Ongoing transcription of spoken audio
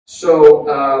This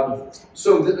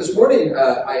morning,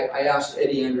 I asked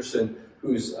Eddie Anderson,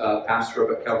 who's pastor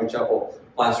up at Calvary Chapel,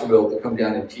 Placerville, to come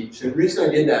down and teach. And the reason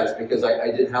I did that is because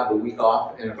I did have the week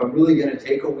off, and if I'm really going to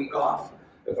take a week off,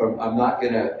 if I'm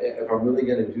really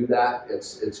going to do that,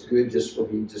 it's good just for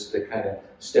me just to kind of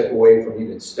step away from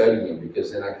even studying,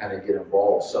 because then I kind of get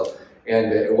involved.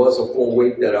 And it was a full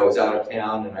week that I was out of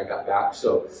town, and I got back,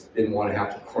 so didn't want to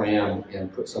have to cram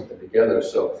and put something together.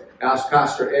 So asked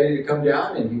Pastor Eddie to come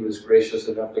down, and he was gracious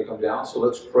enough to come down. So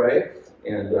let's pray,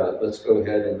 and let's go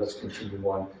ahead and let's continue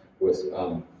on with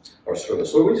our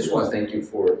service. Lord, we just want to thank you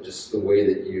for just the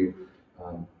way that you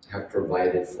have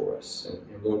provided for us.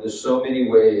 And Lord, there's so many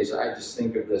ways. I just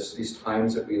think of these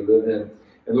times that we live in.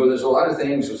 And Lord, there's a lot of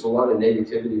things, there's a lot of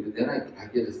negativity, but then I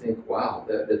get to think, wow,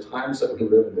 the times that we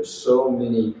live in, there's so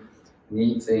many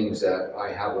neat things that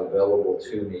I have available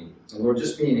to me. And Lord,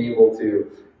 just being able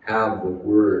to have the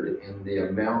Word and the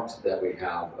amount that we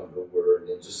have of the Word,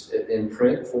 and just in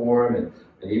print form and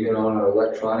even on our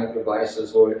electronic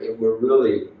devices, Lord,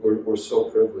 we're so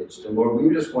privileged. And Lord,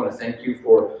 we just want to thank you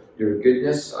for your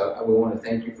goodness. We want to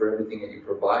thank you for everything that you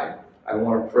provide. I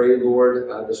want to pray, Lord,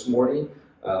 this morning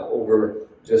over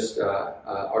just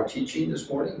our teaching this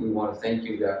morning. We want to thank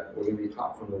you that we're going to be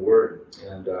taught from the Word,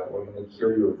 and we're going to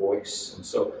hear your voice. And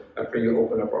so I pray you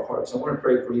open up our hearts. I want to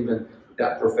pray for even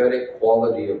that prophetic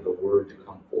quality of the Word to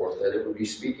come forth, that it would be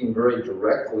speaking very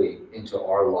directly into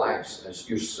our lives, as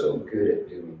you're so good at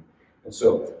doing. And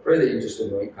so pray that you just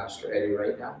anoint Pastor Eddie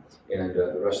right now and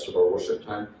the rest of our worship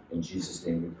time. In Jesus'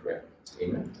 name we pray.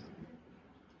 Amen.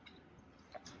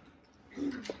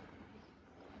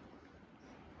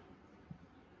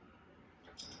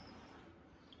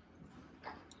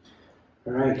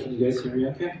 All right, can you guys hear me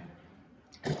okay?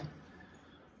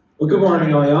 Well, good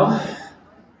morning, all y'all.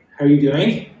 How are you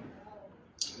doing?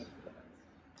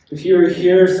 If you were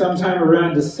here sometime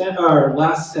around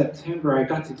last September, I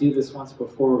got to do this once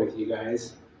before with you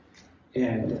guys,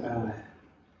 and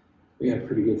we had a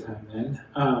pretty good time then.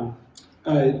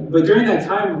 But during that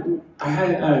time, I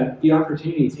had the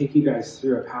opportunity to take you guys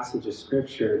through a passage of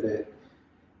Scripture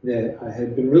that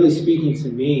had been really speaking to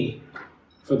me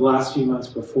for the last few months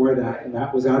before that, and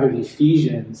that was out of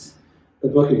Ephesians, the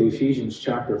book of Ephesians,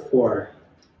 chapter 4.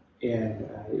 And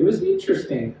it was an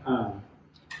interesting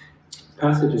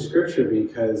passage of Scripture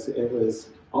because it was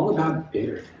all about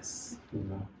bitterness,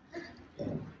 and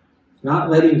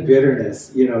not letting bitterness,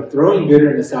 throwing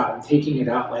bitterness out and taking it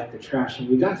out like the trash. And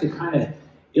we got to kind of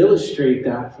illustrate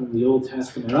that from the Old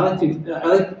Testament.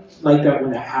 I like that when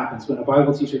that happens, when a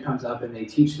Bible teacher comes up and they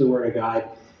teach the Word of God,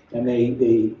 and they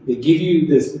give you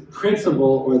this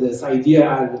principle or this idea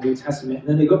out of the New Testament, and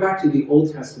then they go back to the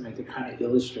Old Testament to kind of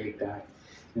illustrate that.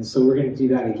 And so we're going to do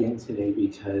that again today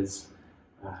because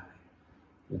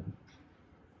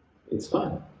it's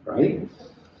fun, right?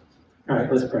 All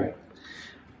right, let's pray.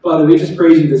 Father, we just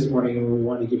praise you this morning, and we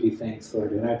want to give you thanks,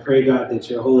 Lord. And I pray, God, that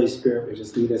your Holy Spirit would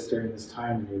just lead us during this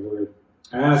time in your word.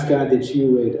 I ask, God, that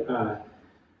you would,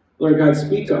 Lord God,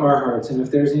 speak to our hearts. And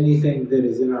if there's anything that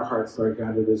is in our hearts, Lord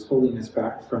God, that is holding us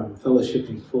back from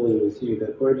fellowshipping fully with you,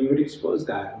 that, Lord, you would expose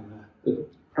that in the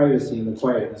privacy and the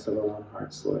quietness of our own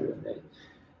hearts, Lord. And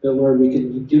that, Lord, we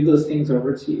can give those things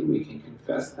over to you. We can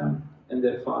confess them. And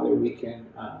that, Father, we can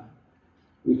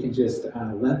just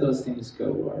let those things go,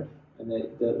 Lord. And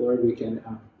that Lord, we can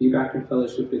be back in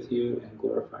fellowship with you and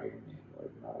glorify your name, Lord,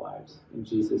 in our lives. In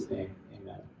Jesus' name,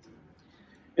 amen.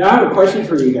 Now, I have a question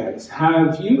for you guys.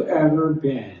 Have you ever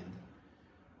been,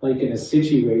 in a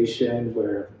situation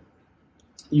where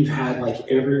you've had,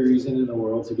 every reason in the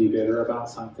world to be bitter about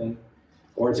something?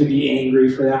 Or to be angry,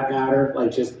 for that matter,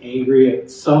 just angry at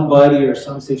somebody or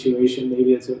some situation?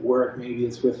 Maybe it's at work, maybe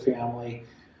it's with family.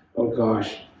 Oh,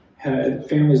 gosh.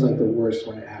 Family's the worst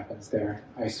when it happens there,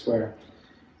 I swear.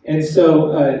 And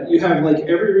so you have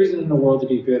every reason in the world to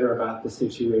be bitter about the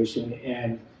situation,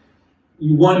 and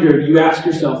you ask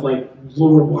yourself,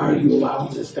 Lord, why are you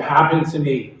allowing this to happen to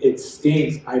me? It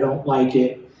stinks. I don't like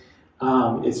it.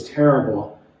 It's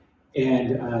terrible.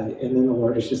 And then the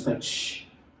Lord is just shh.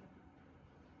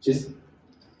 Just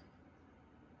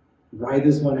ride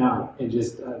this one out and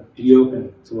just be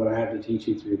open to what I have to teach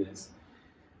you through this.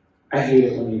 I hate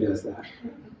it when he does that.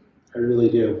 I really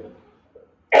do.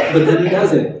 But then he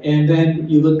does it. And then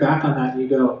you look back on that and you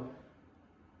go,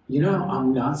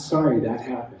 I'm not sorry that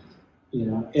happened.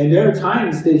 And there are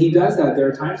times that he does that. There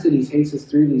are times that he takes us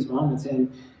through these moments.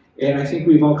 And I think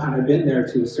we've all kind of been there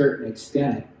to a certain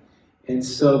extent. And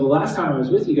so the last time I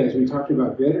was with you guys, we talked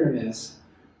about bitterness.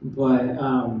 But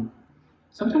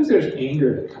sometimes there's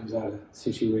anger that comes out of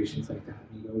situations like that.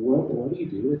 And you go, what do you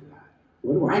do with that?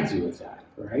 What do I do with that,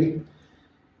 right?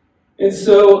 And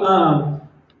so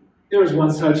there was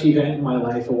one such event in my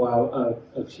life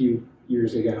a few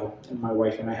years ago, and my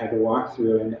wife and I had to walk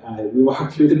through, and we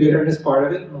walked through the bitterness part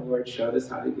of it, and the Lord showed us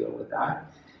how to deal with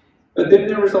that. But then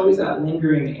there was always that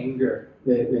lingering anger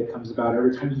that comes about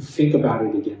every time you think about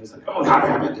it again. It's like, oh, that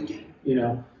happened again,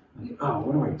 Like, oh,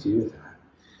 what do I do with that?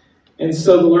 And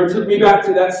so the Lord took me back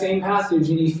to that same passage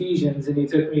in Ephesians, and he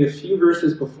took me a few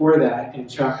verses before that in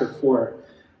chapter 4.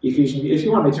 Ephesians. If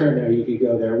you want to turn there, you could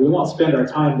go there. We won't spend our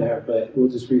time there, but we'll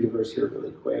just read the verse here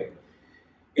really quick.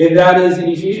 And that is in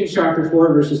Ephesians chapter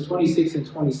 4, verses 26 and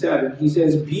 27. He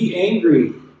says, "Be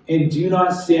angry and do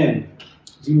not sin.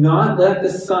 Do not let the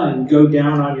sun go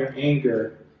down on your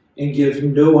anger and give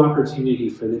no opportunity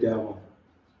for the devil."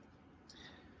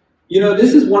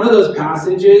 This is one of those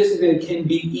passages that can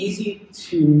be easy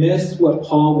to miss what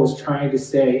Paul was trying to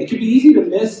say. It can be easy to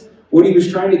miss what he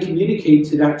was trying to communicate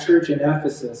to that church in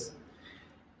Ephesus.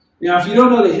 Now, if you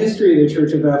don't know the history of the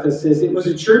church of Ephesus, it was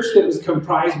a church that was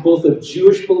comprised both of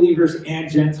Jewish believers and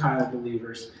Gentile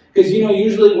believers. Because,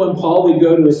 usually when Paul would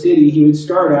go to a city, he would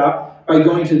start out by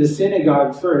going to the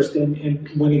synagogue first, and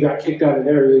when he got kicked out of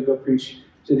there, he would go preach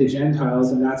to the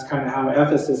Gentiles, and that's kind of how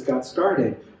Ephesus got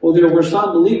started. Well, there were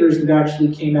some believers that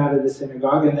actually came out of the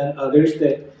synagogue, and then others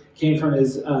that came from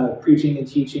his preaching and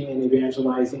teaching and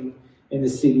evangelizing in the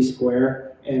city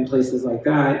square and places like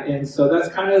that. And so that's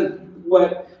kind of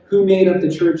who made up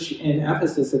the church in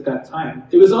Ephesus at that time.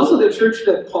 It was also the church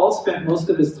that Paul spent most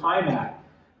of his time at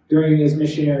during his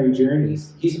missionary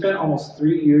journeys. He spent almost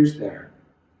 3 years there.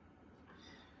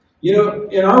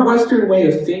 In our Western way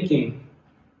of thinking,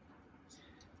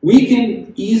 we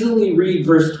can easily read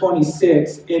verse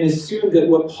 26 and assume that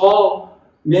what Paul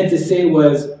meant to say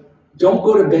was, don't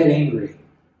go to bed angry.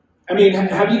 I mean,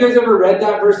 have you guys ever read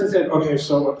that verse and said, okay,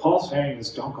 so what Paul's saying is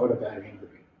don't go to bed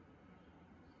angry?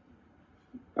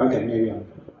 Okay, maybe I'm going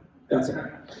to. That's all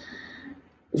right.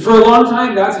 For a long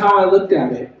time, that's how I looked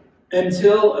at it,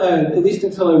 at least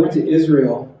until I went to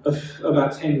Israel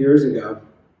about 10 years ago.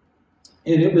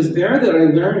 And it was there that I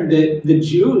learned that in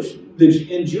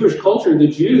Jewish culture, the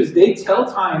Jews, they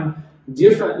tell time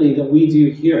differently than we do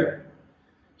here.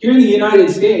 Here in the United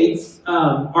States,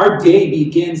 our day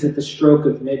begins at the stroke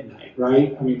of midnight,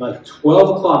 right? I mean, like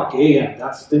 12 o'clock a.m.,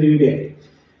 that's the new day.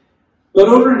 But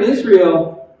over in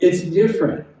Israel, it's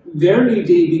different. Their new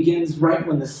day begins right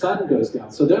when the sun goes down.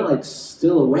 So they're like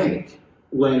still awake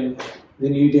when the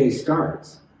new day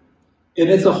starts. And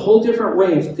it's a whole different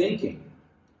way of thinking.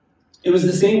 It was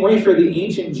the same way for the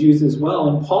ancient Jews as well,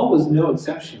 and Paul was no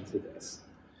exception to this.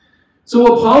 So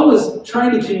what Paul was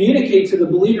trying to communicate to the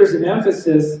believers in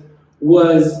Ephesus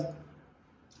was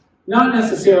not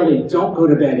necessarily don't go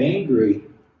to bed angry,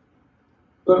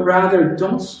 but rather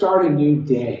don't start a new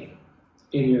day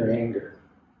in your anger.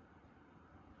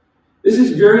 This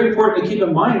is very important to keep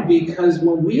in mind because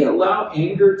when we allow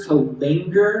anger to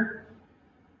linger,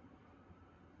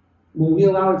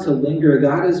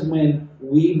 that is when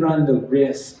we run the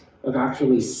risk of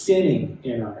actually sinning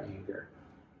in our anger.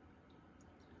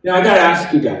 Now, I got to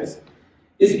ask you guys,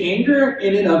 is anger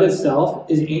in and of itself,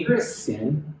 is anger a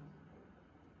sin?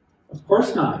 Of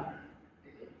course not.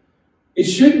 It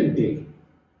shouldn't be.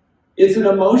 It's an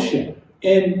emotion.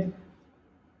 And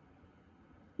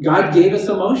God gave us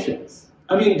emotions.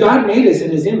 I mean, God made us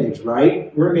in his image,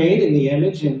 right? We're made in the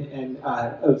image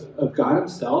of God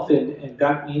himself, and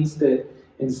that means that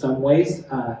in some ways,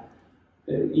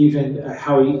 even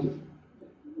how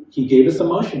he gave us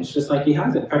emotions, just like he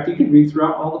has it. In fact, you could read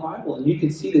throughout all the Bible, and you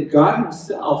can see that God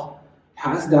himself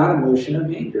has that emotion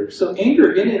of anger. So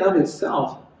anger in and of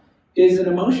itself is an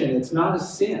emotion. It's not a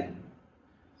sin.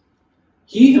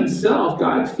 He himself,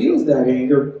 God, feels that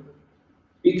anger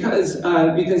because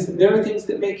there are things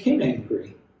that make him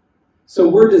angry. So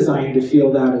we're designed to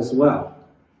feel that as well.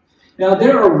 Now,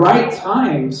 there are right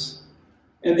times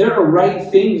and there are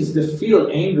right things to feel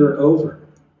anger over.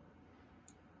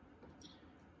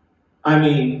 I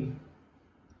mean,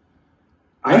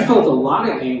 I felt a lot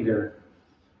of anger,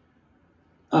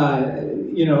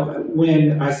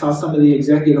 when I saw some of the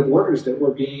executive orders that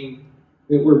were being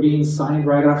signed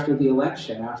right after the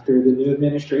election, after the new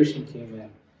administration came in.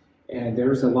 And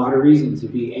there's a lot of reason to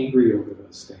be angry over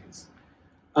those things.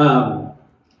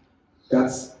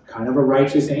 That's kind of a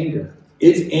righteous anger.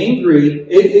 It's angry.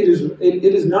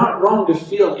 It is not wrong to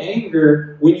feel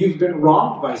anger when you've been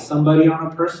wronged by somebody on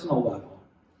a personal level,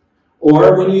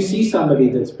 or when you see somebody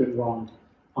that's been wronged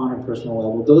on a personal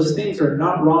level. Those things are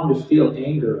not wrong to feel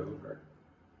anger over.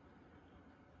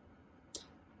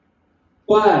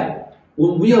 But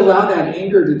when we allow that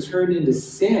anger to turn into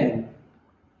sin,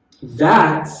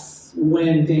 that's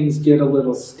when things get a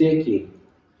little sticky.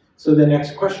 So the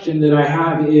next question that I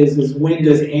have is when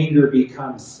does anger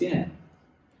become sin?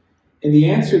 And the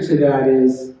answer to that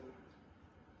is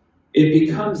it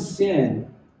becomes sin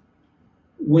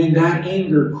when that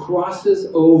anger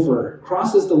crosses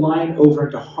the line over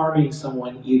into harming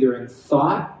someone either in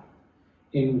thought,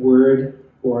 in word,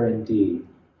 or in deed.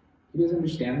 You guys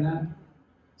understand that?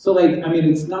 So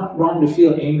it's not wrong to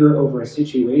feel anger over a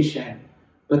situation,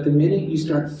 but the minute you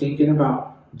start thinking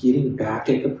about getting back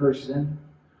at the person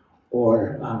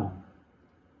or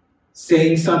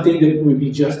saying something that would be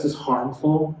just as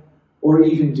harmful or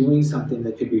even doing something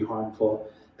that could be harmful,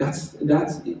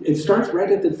 it starts right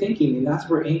at the thinking, and that's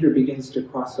where anger begins to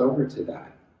cross over to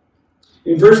that.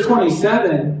 In verse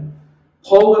 27,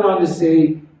 Paul went on to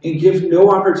say, and give no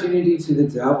opportunity to the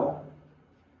devil.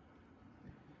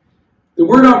 The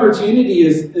word opportunity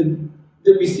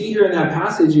that we see here in that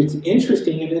passage, it's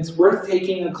interesting and it's worth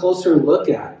taking a closer look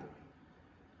at.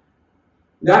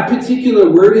 That particular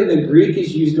word in the Greek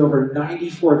is used over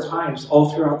 94 times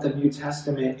all throughout the New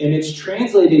Testament, and it's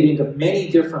translated into many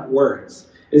different words.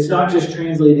 It's not just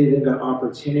translated into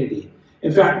opportunity.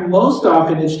 In fact, most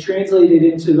often it's translated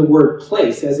into the word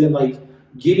place, as in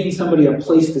giving somebody a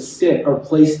place to sit or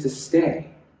place to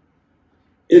stay.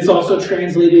 It's also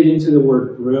translated into the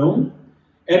word room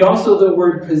and also the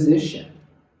word position.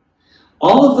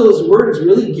 All of those words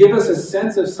really give us a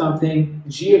sense of something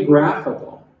geographical.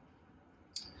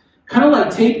 Kind of like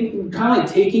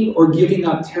taking or giving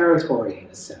up territory in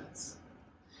a sense.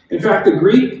 In fact, the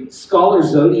Greek scholar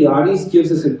Zodiates gives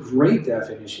us a great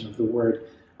definition of the word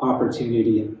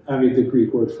opportunity, the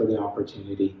Greek word for the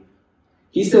opportunity.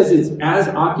 He says it's as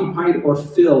occupied or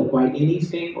filled by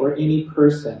anything or any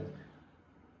person,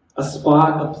 a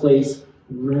spot, a place,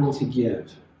 room to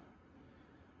give.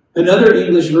 Another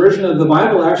English version of the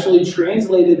Bible actually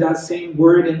translated that same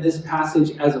word in this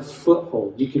passage as a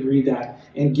foothold. You can read that,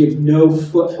 and give no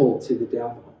foothold to the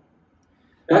devil.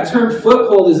 That term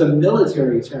foothold is a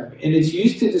military term, and it's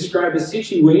used to describe a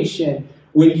situation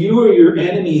when you or your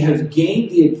enemy have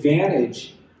gained the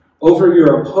advantage over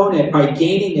your opponent by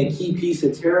gaining a key piece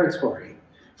of territory.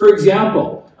 For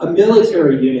example, a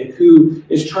military unit who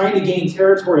is trying to gain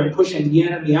territory and pushing the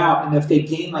enemy out, and if they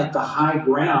gain the high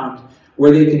ground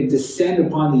where they can descend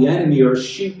upon the enemy or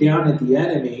shoot down at the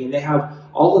enemy, and they have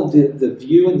all of the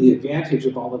view and the advantage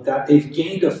of all of that, they've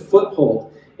gained a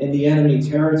foothold in the enemy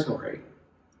territory.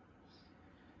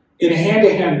 In a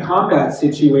hand-to-hand combat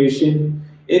situation,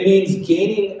 it means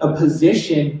gaining a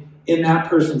position in that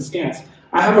person's stance.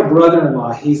 I have a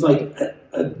brother-in-law. He's like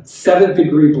a 7th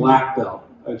degree black belt,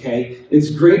 okay?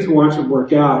 It's great to watch him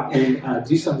work out and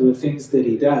do some of the things that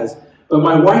he does. But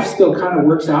my wife still kind of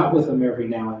works out with him every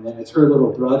now and then. It's her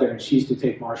little brother, and she used to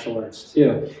take martial arts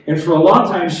too. And for a long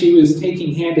time, she was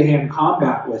taking hand-to-hand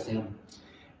combat with him.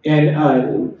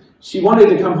 And she wanted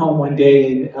to come home one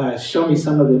day and show me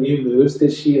some of the new moves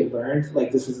that she had learned.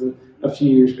 This is a few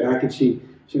years back, and she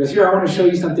goes, "Here, I want to show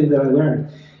you something that I learned."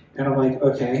 And I'm like,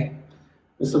 "Okay,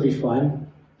 this will be fun."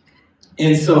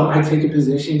 And so I take a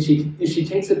position. She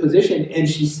takes a position, and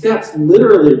she steps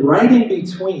literally right in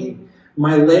between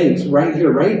my legs, right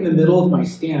here, right in the middle of my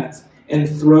stance, and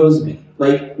throws me.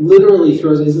 Literally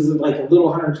throws me. This is a little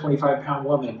 125-pound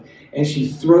woman, and she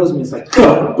throws me. It's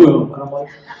boom. And I'm like,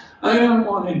 I don't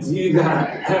want to do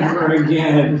that ever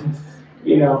again.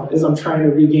 As I'm trying to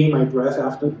regain my breath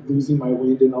after losing my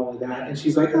wind and all of that. And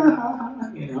she's like,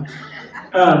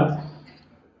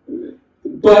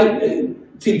 But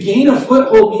to gain a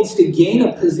foothold means to gain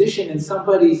a position in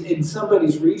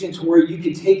somebody's region to where you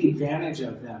could take advantage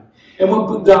of them. And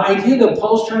what the idea that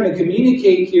Paul's trying to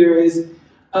communicate here is,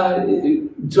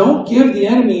 don't give the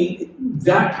enemy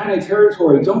that kind of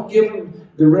territory. Don't give him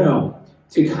the room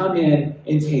to come in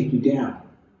and take you down.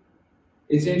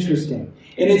 It's interesting.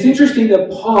 And it's interesting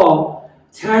that Paul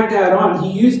tagged that on.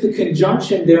 He used the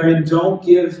conjunction there, and don't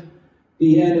give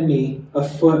the enemy a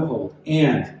foothold.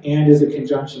 And is a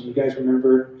conjunction. You guys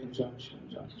remember conjunction?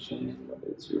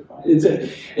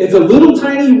 It's a little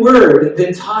tiny word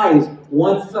that ties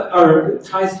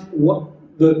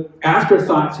the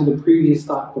afterthought to the previous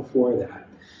thought before that.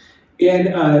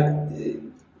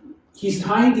 And he's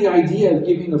tying the idea of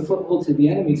giving a foothold to the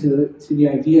enemy to the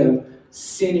idea of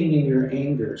sinning in your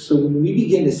anger. So when we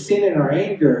begin to sin in our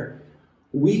anger,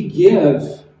 we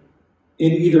give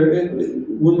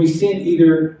when we sin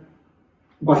either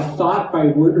by thought, by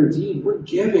word, or deed, we're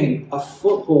giving a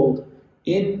foothold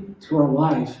into our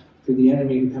life for the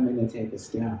enemy to come in and take us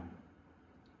down.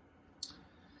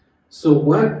 So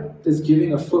what does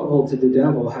giving a foothold to the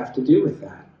devil have to do with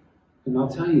that? And I'll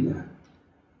tell you that.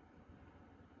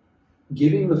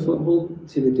 Giving the foothold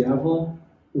to the devil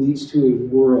leads to a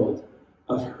world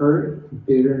of hurt,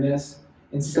 bitterness,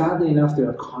 and sadly enough, there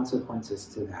are consequences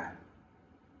to that.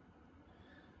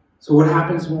 So what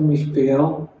happens when we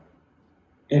fail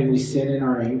and we sin in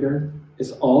our anger?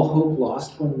 Is all hope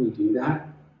lost when we do that?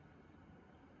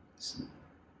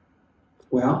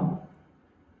 Well,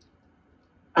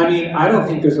 I don't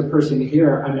think there's a person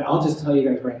here. I'll just tell you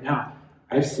guys right now,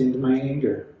 I've sinned in my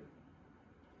anger.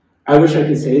 I wish I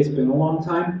could say it's been a long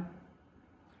time,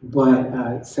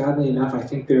 but sadly enough, I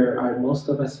think most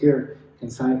of us here can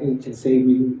say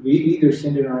we've either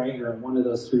sinned in our anger in one of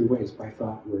those three ways, by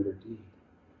thought, word, or deed.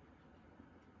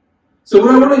 So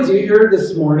what I want to do here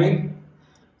this morning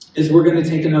is we're going to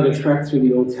take another trek through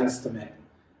the Old Testament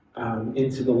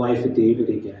into the life of David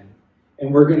again.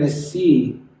 And we're going to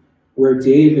see where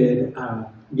David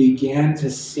began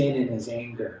to sin in his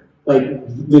anger. Like,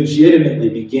 legitimately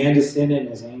began to sin in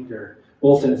his anger,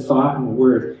 both in thought and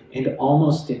word, and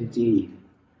almost in deed.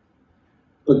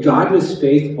 But God was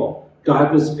faithful.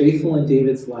 God was faithful in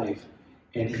David's life,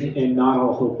 and not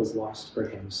all hope was lost for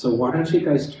him. So why don't you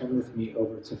guys turn with me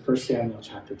over to 1 Samuel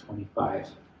chapter 25.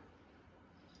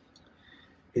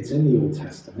 It's in the Old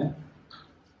Testament.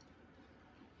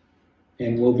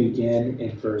 And we'll begin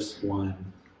in verse 1.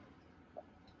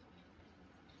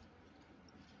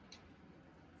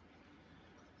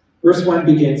 Verse 1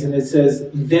 begins, and it says,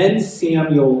 "Then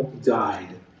Samuel died."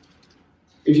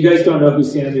 If you guys don't know who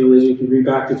Samuel is, you can read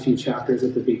back a few chapters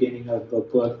at the beginning of the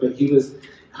book, but he was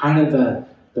kind of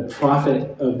the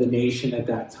prophet of the nation at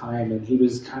that time, and he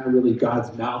was kind of really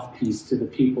God's mouthpiece to the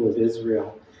people of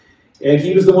Israel. And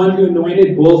he was the one who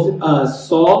anointed both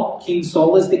King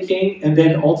Saul as the king, and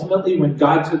then ultimately when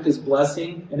God took his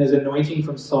blessing and his anointing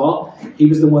from Saul, he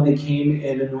was the one that came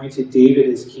and anointed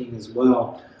David as king as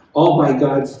well, all by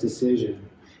God's decision.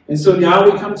 And so now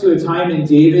we come to a time in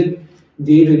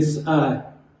David's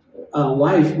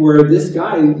life where this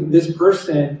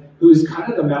person who's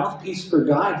kind of the mouthpiece for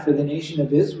God, for the nation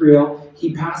of Israel,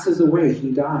 he passes away, he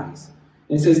dies.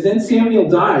 And it says, "Then Samuel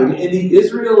died, and the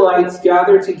Israelites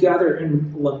gathered together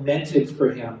and lamented for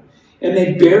him. And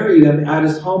they buried him at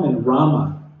his home in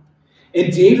Ramah.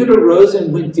 And David arose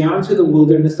and went down to the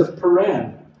wilderness of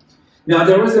Paran. Now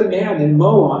there was a man in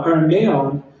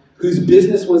Maon whose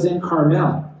business was in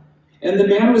Carmel. And the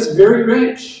man was very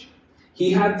rich.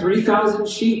 He had 3,000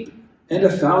 sheep and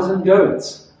 1,000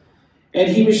 goats. And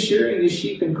he was shearing his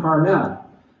sheep in Carmel.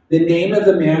 The name of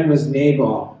the man was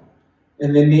Nabal,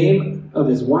 and the name of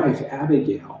his wife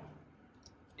Abigail.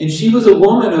 And she was a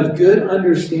woman of good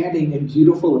understanding and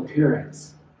beautiful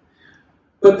appearance.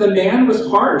 But the man was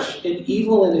harsh and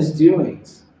evil in his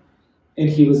doings, and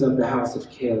he was of the house of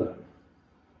Caleb."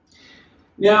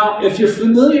 Now, if you're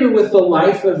familiar with the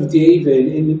life of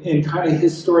David and kind of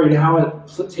his story and how it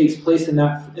takes place in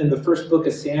the first book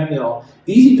of Samuel,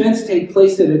 these events take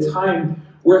place at a time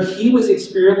where he was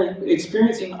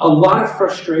experiencing a lot of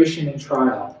frustration and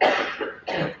trial.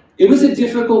 It was a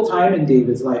difficult time in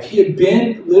David's life. He had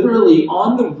been literally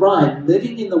on the run,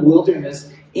 living in the wilderness,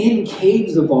 in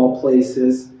caves of all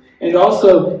places, and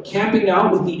also camping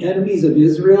out with the enemies of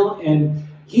Israel, and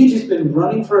he had just been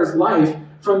running for his life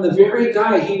from the very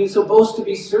guy he was supposed to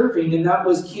be serving, and that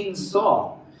was King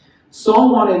Saul.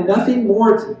 Saul wanted nothing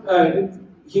more to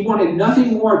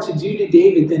do to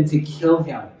David than to kill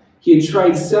him. He had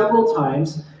tried several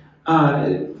times,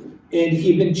 and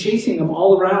he'd been chasing him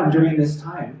all around during this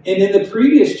time. And in the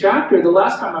previous chapter, the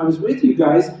last time I was with you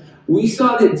guys, we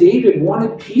saw that David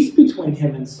wanted peace between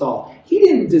him and Saul. He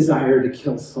didn't desire to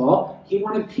kill Saul. He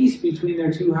wanted peace between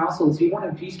their two households. He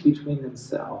wanted peace between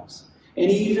themselves. And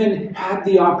he even had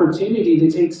the opportunity to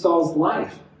take Saul's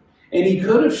life. And he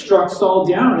could have struck Saul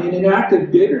down in an act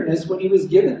of bitterness when he was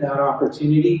given that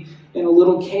opportunity in a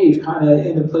little cave, kind of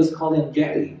in a place called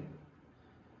En-Gedi.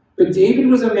 But David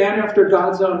was a man after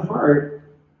God's own heart,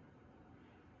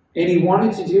 and he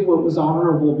wanted to do what was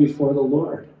honorable before the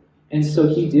Lord. And so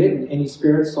he did, and he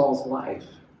spared Saul's life.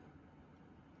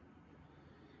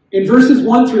 In verses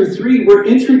 1 through 3, we're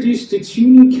introduced to two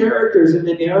new characters in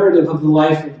the narrative of the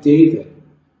life of David.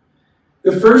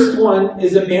 The first one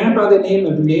is a man by the name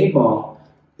of Nabal,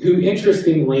 who,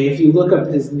 interestingly, if you look up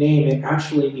his name, it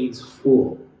actually means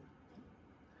fool.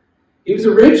 He was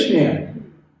a rich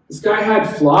man. This guy had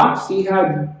flocks, he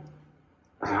had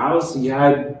a house, he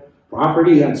had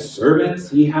property, he had servants,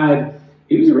 he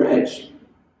was rich.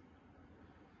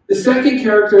 The second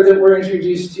character that we're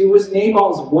introduced to was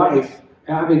Nabal's wife,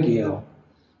 Abigail.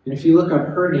 And if you look up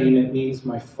her name, it means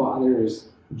my father's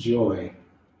joy.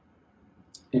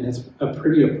 And it's a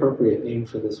pretty appropriate name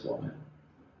for this woman.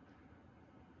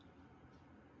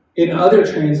 In other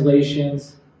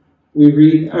translations, we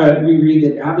read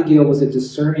that Abigail was a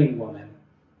discerning woman.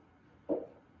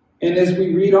 And as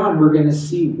we read on, we're going to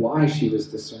see why she was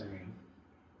discerning.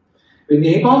 But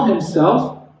Nabal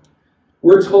himself,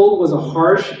 we're told, was a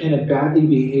harsh and a badly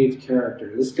behaved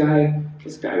character. This guy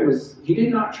he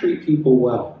did not treat people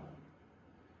well.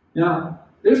 Now,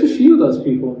 there's a few of those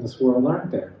people in this world, aren't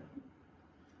there?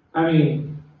 I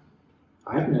mean,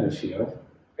 I've met a few.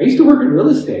 I used to work in real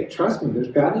estate. Trust me, there's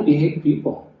badly behaved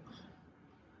people.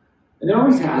 And there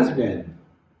always has been.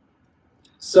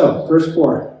 So, verse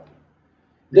 4.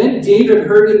 Then David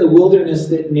heard in the wilderness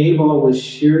that Nabal was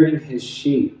shearing his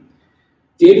sheep.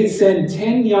 David sent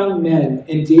 10 young men,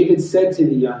 and David said to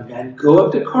the young men, "Go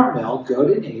up to Carmel, go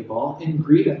to Nabal, and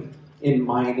greet him in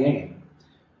my name.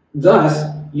 Thus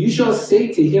you shall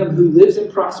say to him who lives in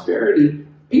prosperity,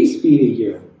 peace be to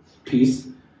you, peace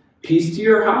to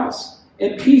your house,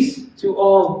 and peace to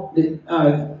all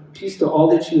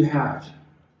that you have.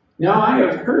 Now I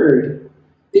have heard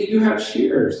that you have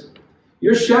shearers.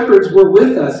 Your shepherds were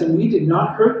with us, and we did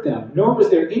not hurt them, nor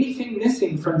was there anything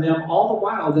missing from them all the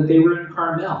while that they were in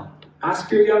Carmel.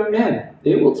 Ask your young men,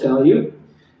 they will tell you.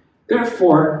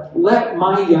 Therefore, let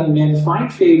my young men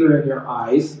find favor in your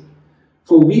eyes,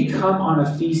 for we come on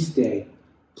a feast day.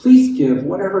 Please give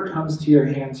whatever comes to your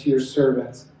hand to your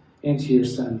servants and to your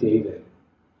son David."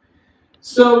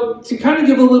 So, to kind of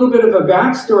give a little bit of a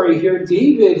backstory here,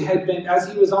 David had been, as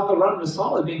he was on the run with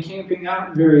Saul, had been camping out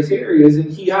in various areas, and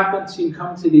he happened to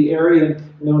come to the area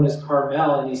known as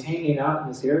Carmel, and he's hanging out in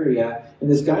this area, and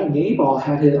this guy Nabal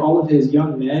had all of his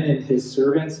young men and his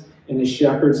servants and his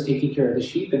shepherds taking care of the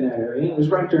sheep in that area, and it was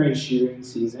right during shearing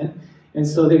season, and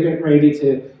so they're getting ready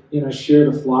to, shear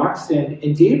the flocks, and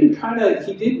David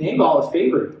he did Nabal a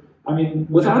favor. I mean,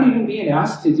 without even being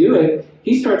asked to do it,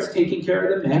 he starts taking care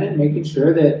of the men and making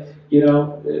sure that,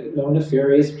 no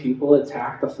nefarious people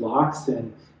attack the flocks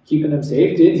and keeping them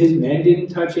safe. His men didn't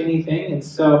touch anything. And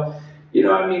so, he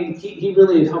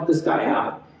really had helped this guy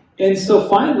out. And so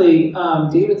finally,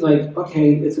 David's like,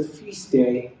 okay, it's a feast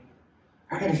day.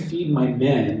 I got to feed my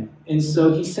men. And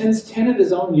so he sends 10 of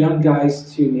his own young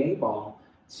guys to Nabal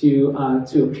to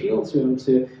appeal to him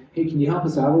to, hey, can you help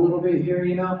us out a little bit here,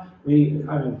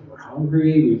 we're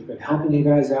hungry, we've been helping you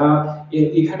guys out.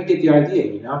 You kind of get the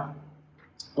idea,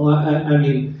 Well,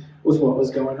 with what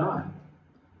was going on.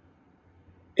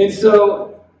 And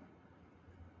so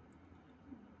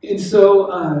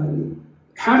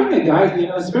having a guy,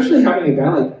 especially having a guy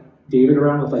like David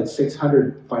around with like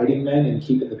 600 fighting men and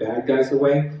keeping the bad guys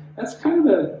away, that's kind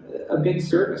of a big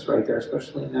service right there,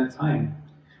 especially in that time.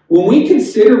 When we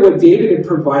consider what David had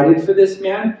provided for this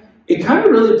man, it kind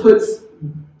of really puts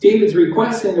David's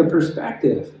request into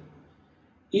perspective.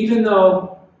 Even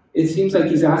though it seems like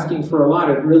he's asking for a lot,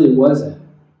 it really wasn't.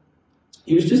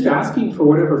 He was just asking for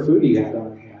whatever food he had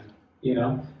on hand,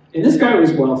 And this guy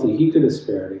was wealthy. He could have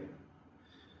spared it.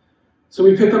 So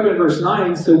we pick up in verse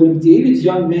 9. So when David's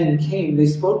young men came, they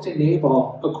spoke to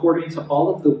Nabal according to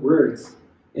all of the words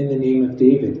in the name of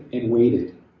David and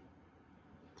waited.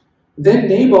 Then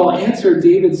Nabal answered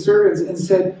David's servants and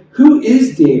said, "Who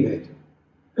is David?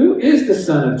 Who is the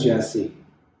son of Jesse?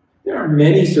 There are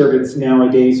many servants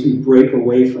nowadays who break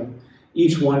away from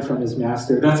each one from his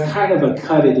master." That's kind of a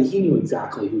cut in. He knew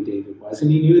exactly who David was,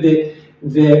 and he knew that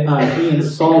he and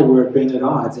Saul were been at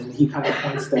odds, and he kind of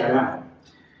points that out.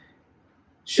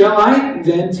 "Shall I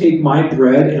then take my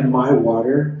bread and my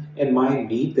water and my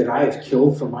meat that I have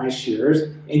killed for my shearers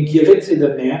and give it to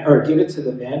the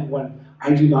men when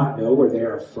I do not know where they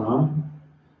are from?"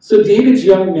 So David's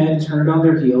young men turned on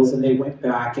their heels, and they went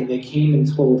back, and they came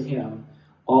and told him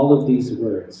all of these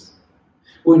words.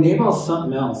 Boy, Nabal's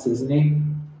something else, isn't he?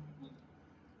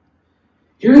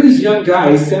 Here are these young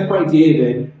guys sent by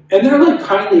David, and they're like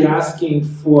kindly asking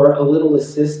for a little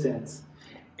assistance.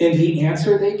 And the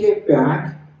answer they get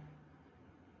back,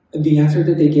 the answer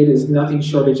that they get is nothing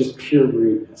short of just pure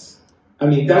rudeness.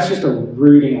 That's just a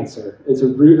rude answer. It's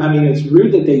rude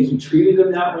that he treated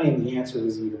them that way, and the answer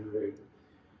was even rude.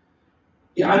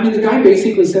 The guy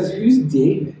basically says, who's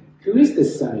David? Who is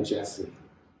this son of Jesse?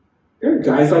 There are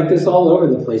guys like this all over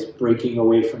the place breaking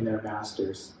away from their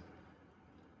masters.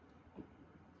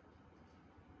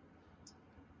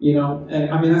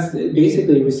 That's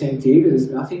basically he was saying David is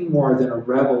nothing more than a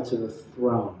rebel to the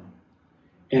throne.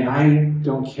 And I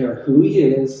don't care who he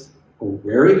is or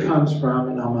where he comes from,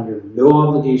 and I'm under no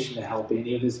obligation to help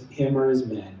any of him or his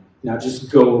men. Now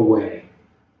just go away.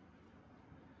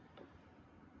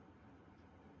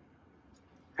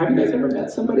 Have you guys ever met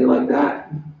somebody like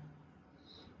that?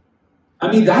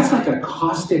 That's like a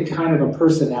caustic kind of a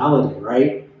personality,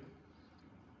 right?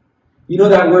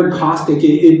 That word caustic,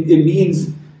 it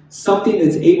means something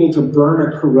that's able to burn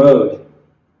or corrode,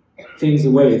 things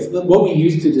away. It's what we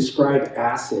use to describe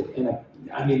acid.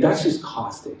 That's just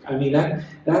caustic.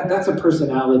 That's a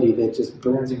personality that just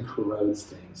burns and corrodes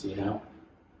things,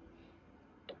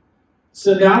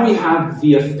 So now we have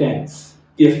the offense.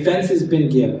 The offense has been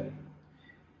given.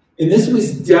 And this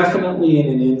was definitely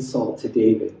an insult to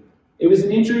David. It was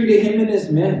an injury to him and his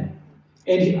men.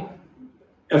 And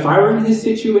if I were in his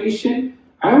situation,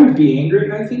 I would be angry,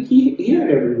 and I think he had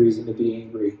every reason to be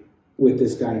angry with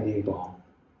this guy Nabal.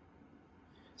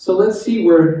 So let's see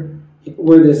where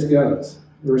this goes.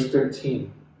 Verse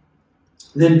 13.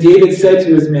 Then David said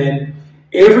to his men,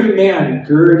 every man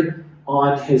gird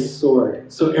on his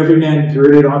sword. So every man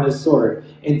girded on his sword,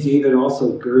 and David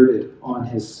also girded on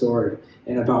his sword.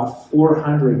 And about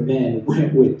 400 men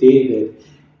went with David,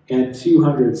 and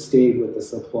 200 stayed with the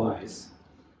supplies.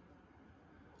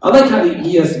 I like how the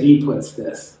ESV puts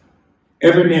this.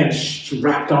 Every man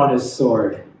strapped on his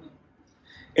sword.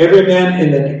 Every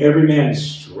man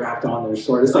strapped on their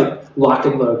sword. It's like lock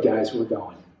and load, guys, we're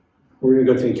going. We're going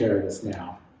to go take care of this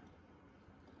now.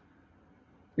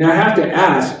 Now I have to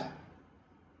ask,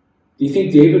 do you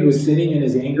think David was sinning in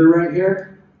his anger right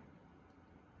here?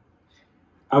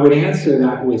 I would answer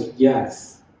that with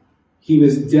yes. He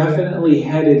was definitely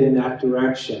headed in that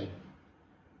direction.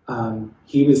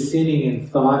 He was sinning in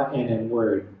thought and in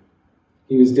word.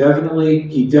 He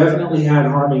definitely had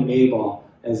harming Nabal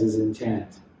as his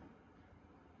intent.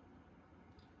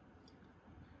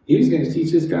 He was going to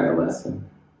teach this guy a lesson.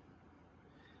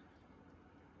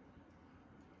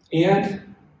 And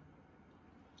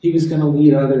he was going to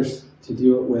lead others to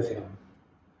do it with him.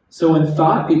 So in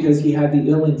thought, because he had the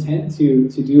ill intent to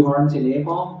do harm to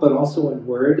Nabal, but also in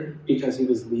word, because he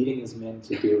was leading his men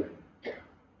to do it.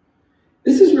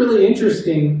 This is really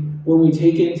interesting when we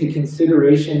take into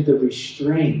consideration the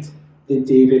restraint that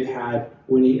David had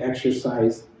when he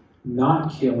exercised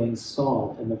not killing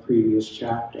Saul in the previous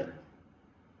chapter.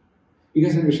 You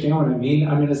guys understand what I mean?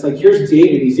 It's like, here's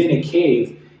David, he's in a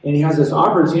cave, and he has this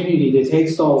opportunity to take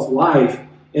Saul's life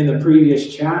in the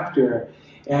previous chapter,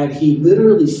 and he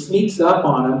literally sneaks up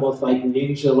on him with like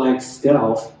ninja-like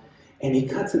stealth, and he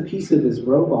cuts a piece of his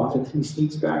robe off, and then he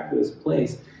sneaks back to his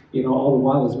place. All the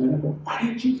while his men are going, why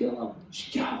didn't you kill him? You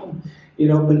should kill him.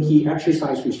 But he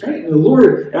exercised restraint. And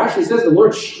it actually says the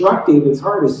Lord struck David's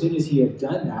heart as soon as he had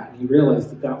done that, and he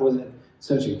realized that wasn't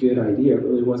such a good idea. It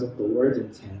really wasn't the Lord's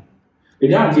intent. But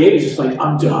now David's just like,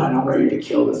 I'm done. I'm ready to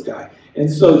kill this guy. And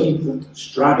so he,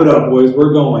 strap it up, boys.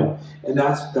 We're going. And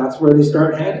that's where they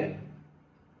start heading.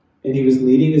 And he was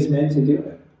leading his men to do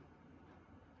it.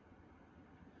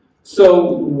 So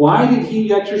why did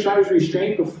he exercise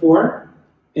restraint before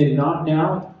and not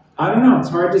now? I don't know. It's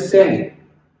hard to say.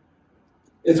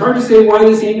 It's hard to say why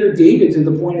this angered David to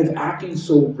the point of acting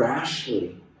so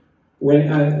rashly,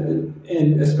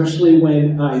 and especially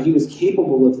when he was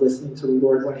capable of listening to the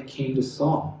Lord when it came to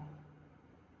Saul.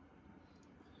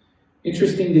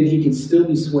 Interesting that he could still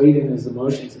be swayed in his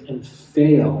emotions and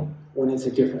fail when it's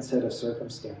a different set of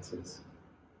circumstances.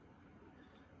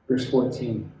 Verse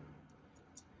 14.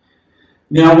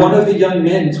 Now one of the young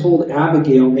men told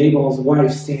Abigail, Nabal's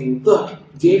wife, saying, look,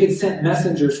 David sent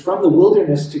messengers from the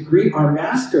wilderness to greet our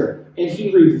master, and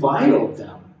he reviled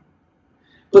them.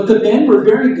 But the men were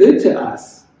very good to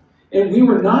us, and we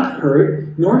were not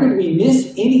hurt, nor did we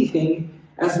miss anything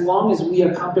as long as we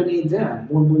accompanied them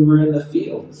when we were in the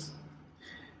fields.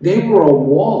 They were a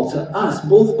wall to us,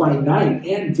 both by night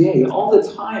and day, all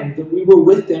the time that we were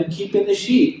with them keeping the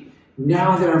sheep.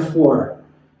 Now, therefore,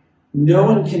 know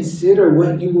and consider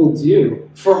what you will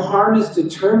do, for harm is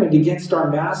determined against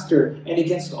our master and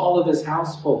against all of his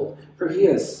household, for he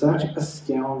is such a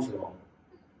scoundrel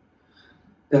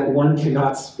that one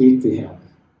cannot speak to him.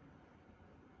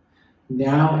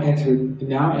 Now enter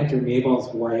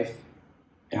Nabal's wife,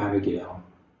 Abigail.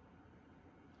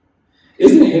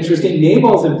 Isn't it interesting?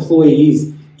 Nabal's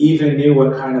employees even knew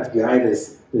what kind of guy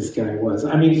this guy was.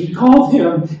 He called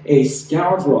him a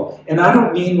scoundrel. And I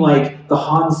don't mean like the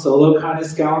Han Solo kind of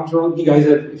scoundrel. You guys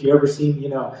if you ever seen,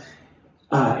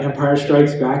 Empire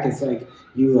Strikes Back, it's like,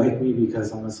 you like me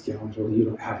because I'm a scoundrel. You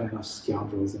don't have enough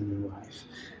scoundrels in your life.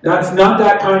 That's not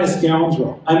that kind of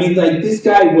scoundrel. This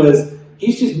guy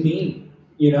he's just mean,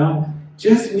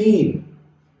 just mean.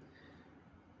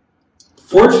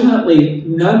 Fortunately,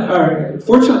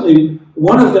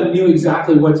 one of them knew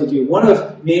exactly what to do. One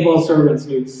of Nabal's servants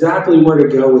knew exactly where to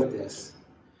go with this.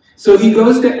 So he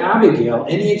goes to Abigail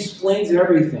and he explains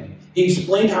everything. He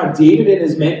explained how David and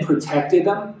his men protected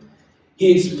them.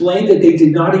 He explained that they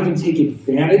did not even take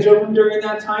advantage of him during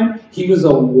that time. He was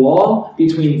a wall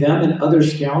between them and other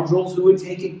scoundrels who would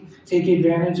take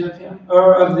advantage of him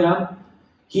or of them.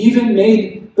 He even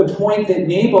made the point that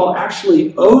Nabal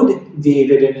actually owed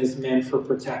David and his men for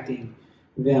protecting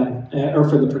them, or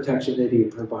for the protection that he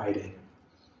had provided.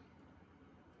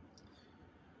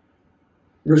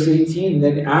 Verse 18,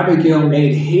 then Abigail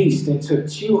made haste and took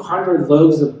 200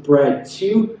 loaves of bread,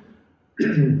 two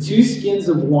skins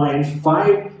of wine,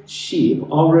 5 sheep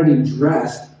already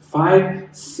dressed, 5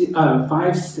 seahs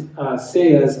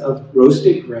of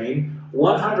roasted grain,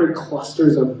 100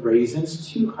 clusters of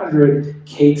raisins, 200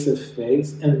 cakes of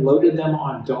figs, and loaded them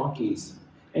on donkeys.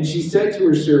 And she said to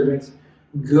her servants,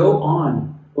 go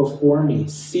on before me.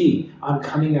 See, I'm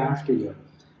coming after you.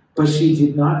 But she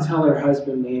did not tell her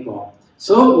husband Nabal.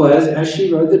 So it was, as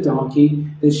she rode the donkey,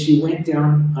 that she went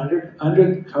down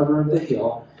under cover of the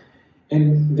hill,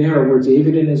 and there were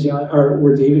David and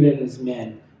his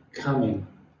men coming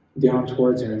down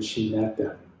towards her, and she met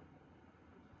them.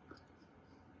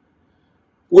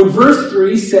 When verse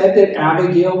 3 said that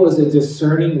Abigail was a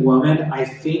discerning woman, I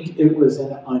think it was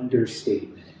an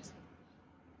understatement.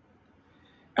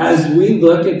 As we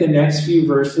look at the next few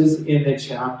verses in the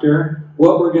chapter,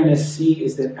 what we're going to see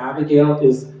is that Abigail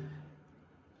is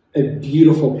a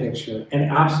beautiful picture, an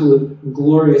absolute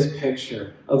glorious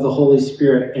picture of the Holy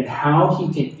Spirit and how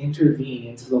he can intervene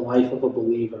into the life of a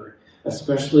believer,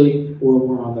 especially when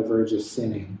we're on the verge of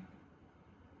sinning.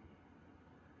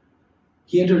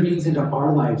 He intervenes into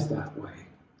our lives that way.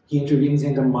 He intervenes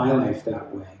into my life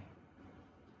that way.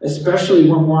 Especially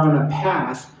when we're on a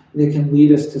path that can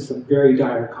lead us to some very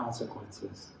dire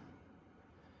consequences.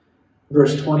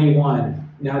 Verse 21,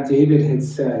 now David had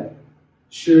said,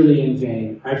 surely in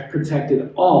vain, I've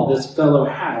protected all this fellow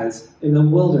has in the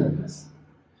wilderness,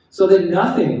 so that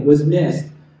nothing was missed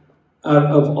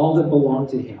of all that belonged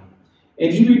to him.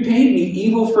 And he repaid me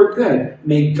evil for good.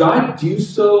 May God do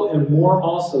so and more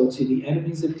also to the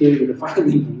enemies of David if I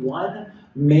leave one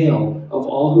male of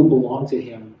all who belong to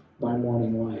him by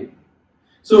morning light.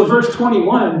 So in verse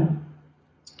 21,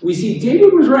 we see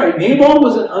David was right. Nabal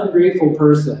was an ungrateful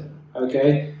person,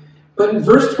 okay? But in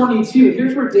verse 22,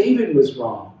 here's where David was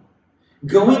wrong.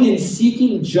 Going and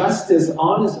seeking justice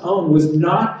on his own was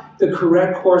not the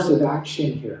correct course of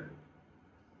action here.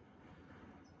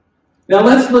 Now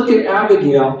let's look at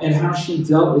Abigail and how she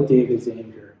dealt with David's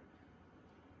anger.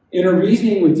 In her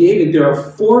reasoning with David, there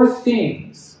are four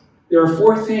things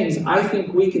I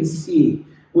think we can see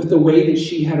with the way that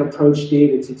she had approached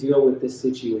David to deal with this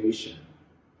situation.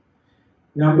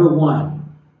 Number 1,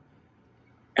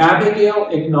 Abigail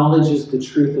acknowledges the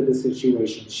truth of the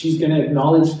situation. She's going to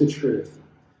acknowledge the truth.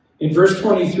 In verse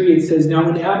 23, it says, now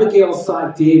when Abigail saw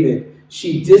David,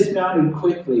 she dismounted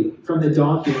quickly from the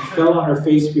donkey and fell on her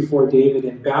face before David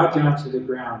and bowed down to the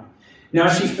ground. Now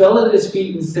she fell at his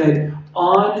feet and said,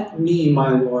 on me,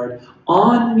 my Lord,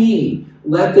 on me,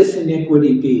 let this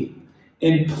iniquity be.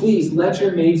 And please let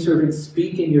your maidservant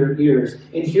speak in your ears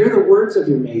and hear the words of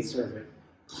your maidservant.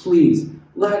 Please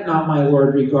let not my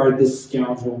Lord regard this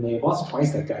scoundrel Nabal. That's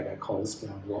twice that guy got called a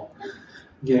scoundrel.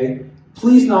 Okay?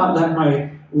 Please not let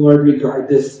my Lord regard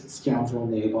this scoundrel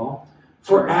Nabal.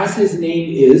 For as his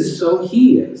name is, so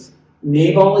he is.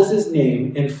 Nabal is his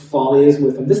name, and folly is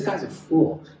with him. This guy's a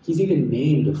fool. He's even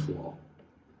named a fool.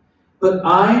 But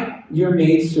I, your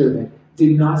maidservant,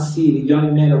 did not see the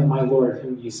young men of my Lord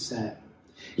whom you sent.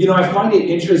 You know, I find it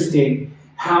interesting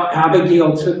how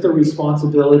Abigail took the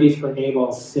responsibility for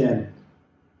Nabal's sin.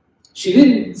 She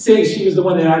didn't say she was the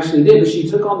one that actually did, but she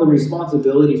took on the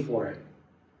responsibility for it.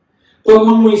 But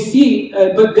then we see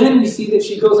that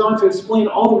she goes on to explain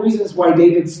all the reasons why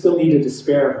David still needed to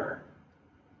spare her.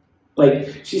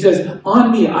 Like, she says,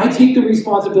 on me, I take the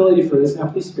responsibility for this, now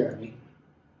please spare me.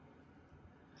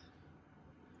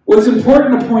 What's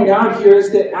important to point out here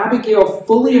is that Abigail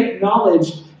fully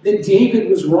acknowledged that David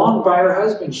was wronged by her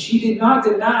husband. She did not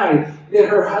deny that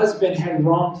her husband had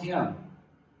wronged him.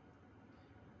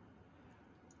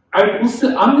 I'm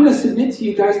going to submit to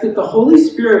you guys that the Holy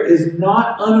Spirit is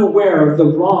not unaware of the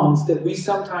wrongs that we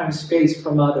sometimes face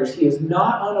from others. He is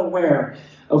not unaware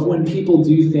of when people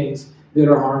do things that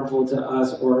are harmful to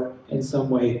us or in some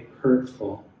way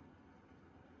hurtful.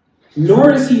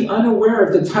 Nor is he unaware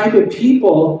of the type of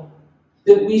people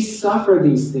that we suffer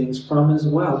these things from as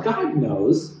well. God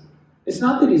knows. It's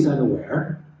not that he's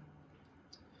unaware.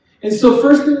 And so the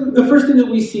first thing that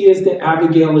we see is that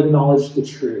Abigail acknowledged the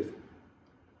truth.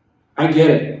 I get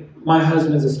it. My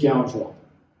husband's a scoundrel.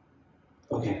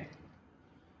 Okay.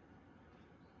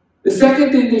 The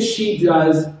second thing that she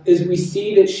does is we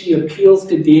see that she appeals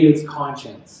to David's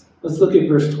conscience. Let's look at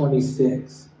verse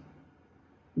 26.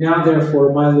 Now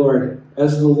therefore, my Lord,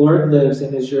 as the Lord lives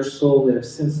and as your soul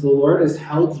lives, since the Lord has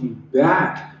held you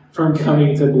back from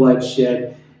coming to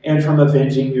bloodshed, and from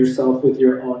avenging yourself with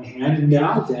your own hand.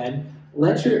 Now then,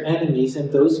 let your enemies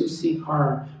and those who seek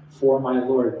harm for my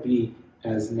Lord be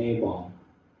as Nabal.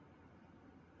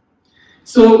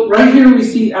 So right here we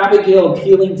see Abigail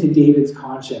appealing to David's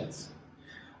conscience.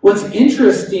 What's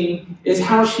interesting is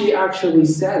how she actually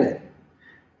said it.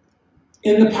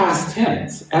 In the past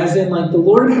tense, as in like the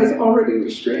Lord has already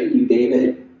restrained you,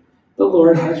 David. The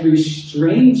Lord has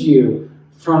restrained you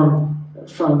from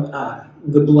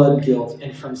the blood guilt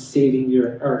and from saving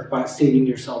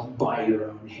yourself by your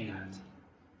own hand.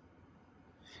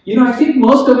 You know, I think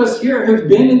most of us here have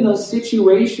been in those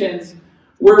situations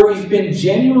where we've been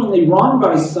genuinely wronged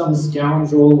by some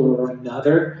scoundrel or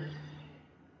another,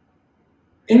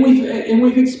 and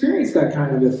we've experienced that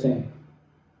kind of a thing.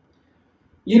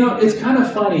 You know, it's kind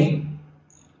of funny.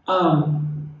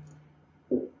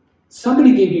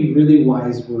 Somebody gave me really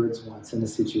wise words once in a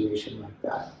situation like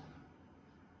that.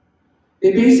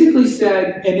 They basically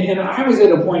said, and I was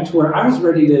at a point where I was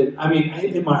ready to,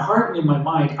 in my heart and in my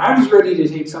mind, I was ready to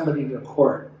take somebody to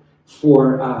court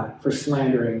for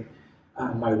slandering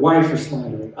my wife, for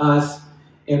slandering us,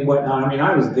 and whatnot. I mean,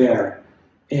 I was there.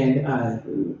 And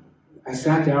I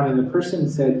sat down, and the person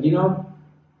said, you know,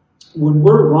 when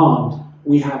we're wronged,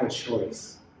 we have a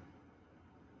choice.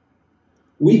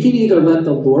 We can either let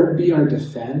the Lord be our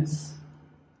defense,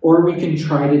 or we can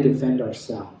try to defend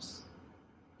ourselves.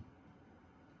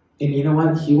 And you know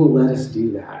what? He will let us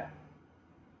do that.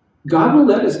 God will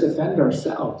let us defend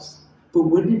ourselves. But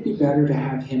wouldn't it be better to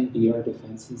have him be our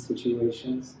defense in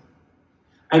situations?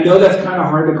 I know that's kind of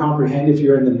hard to comprehend if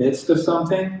you're in the midst of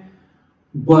something,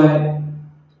 but,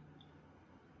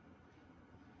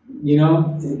 you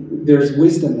know, there's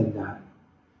wisdom in that.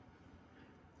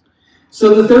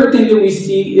 So the third thing that we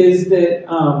see is that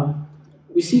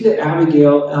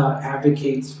Abigail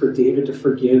advocates for David to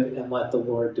forgive and let the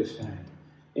Lord defend.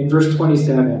 In verse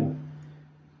 27,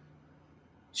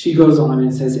 she goes on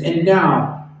and says, "And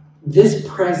now, this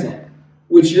present,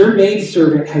 which your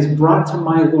maidservant has brought to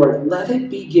my Lord, let it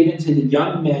be given to the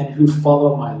young men who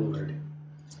follow my Lord.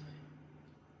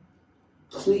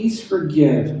 Please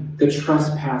forgive the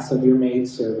trespass of your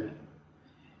maidservant.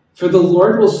 For the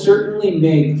Lord will certainly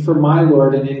make for my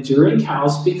Lord an enduring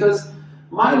house, because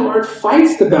my Lord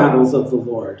fights the battles of the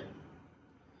Lord.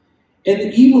 And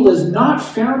the evil is not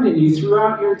found in you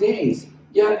throughout your days.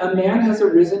 Yet a man has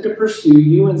arisen to pursue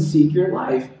you and seek your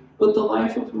life. But the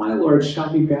life of my Lord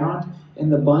shall be bound in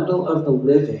the bundle of the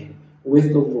living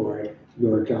with the Lord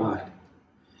your God.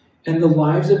 And the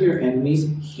lives of your enemies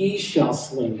he shall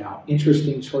sling out."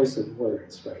 Interesting choice of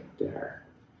words right there.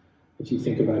 If you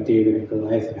think about David and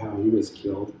Goliath and how he was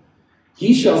killed.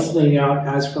 "He shall sling out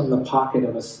as from the pocket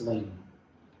of a sling."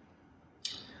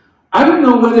 I don't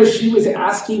know whether she was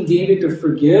asking David to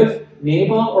forgive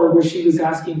Nabal or whether she was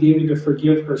asking David to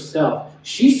forgive herself.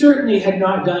 She certainly had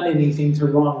not done anything to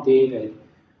wrong David.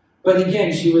 But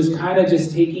again, she was kind of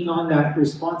just taking on that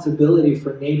responsibility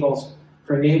for Nabal's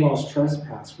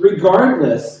trespass.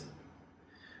 Regardless,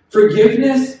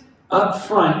 forgiveness up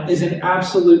front is an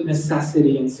absolute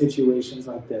necessity in situations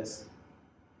like this.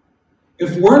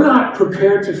 If we're not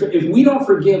prepared if we don't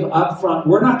forgive up front,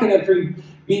 we're not going to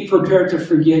be prepared to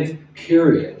forgive,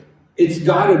 period. It's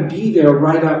got to be there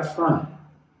right up front.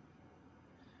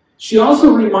 She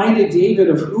also reminded David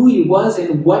of who he was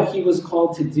and what he was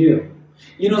called to do.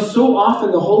 You know, so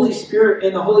often the Holy Spirit,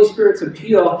 in the Holy Spirit's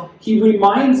appeal, he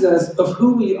reminds us of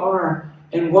who we are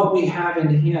and what we have in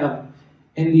him,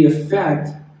 and the effect,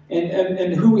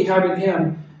 and who we have in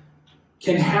him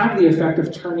can have the effect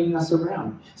of turning us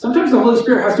around. Sometimes the Holy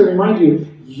Spirit has to remind you,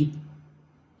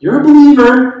 you're a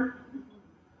believer.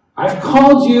 I've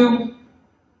called you.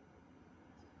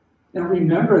 Now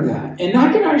remember that. And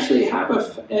that can actually have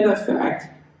an effect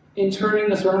in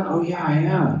turning us around. Oh yeah, I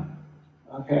am.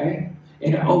 Okay?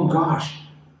 And oh gosh,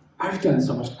 I've done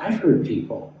so much. I've hurt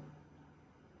people.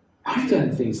 I've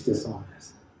done things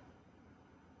dishonest.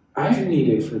 I've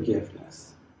needed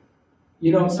forgiveness.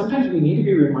 You know, sometimes we need to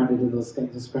be reminded of those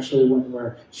things, especially when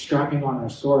we're strapping on our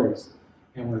swords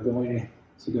and we're going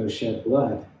to go shed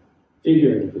blood,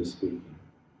 figuratively speaking,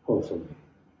 hopefully.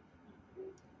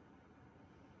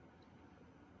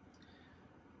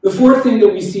 The fourth thing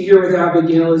that we see here with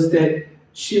Abigail is that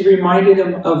she reminded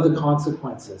him of the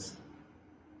consequences.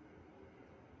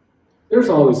 There's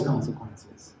always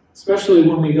consequences, especially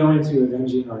when we go into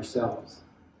avenging ourselves.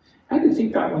 I had to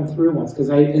think that one through once, because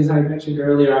as I mentioned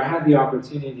earlier, I had the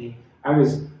opportunity. I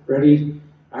was ready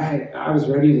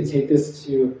to take this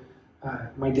to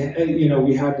my dad. You know,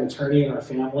 we had an attorney in our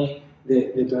family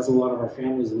that does a lot of our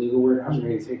family's legal work. I was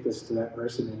ready to take this to that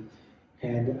person,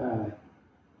 and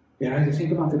And I had to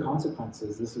think about the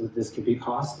consequences. This could be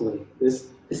costly. This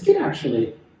can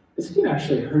actually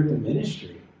hurt the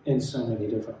ministry in so many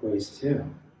different ways too.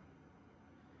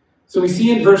 So we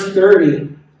see in verse 30,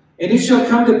 and it shall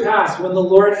come to pass when the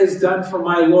Lord has done for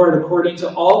my Lord according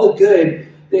to all the good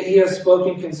that he has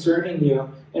spoken concerning you,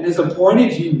 and has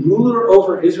appointed you ruler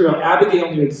over Israel.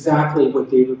 Abigail knew exactly what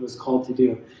David was called to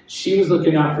do. She was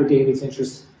looking out for David's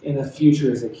interests in the future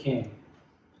as a king.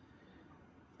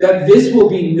 That this will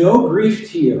be no grief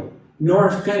to you, nor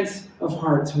offense of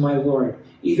heart to my Lord,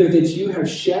 either that you have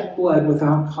shed blood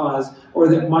without cause, or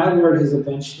that my Lord has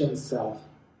avenged himself.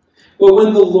 But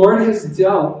when the Lord has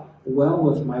dealt well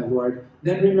with my Lord,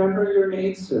 then remember your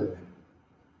maidservant.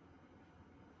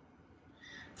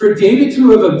 For David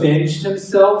to have avenged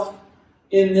himself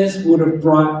in this would have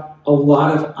brought a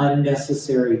lot of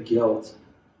unnecessary guilt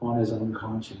on his own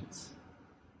conscience.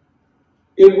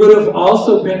 It would have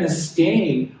also been a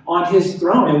stain on his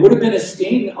throne. It would have been a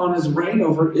stain on his reign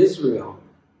over Israel.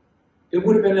 It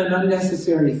would have been an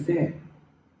unnecessary thing.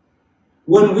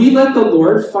 When we let the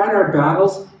Lord fight our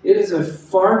battles, it is a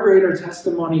far greater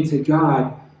testimony to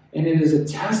God, and it is a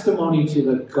testimony to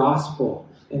the gospel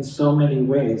in so many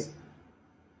ways.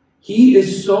 He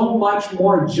is so much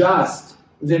more just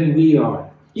than we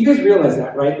are. You guys realize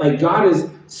that, right? Like, God is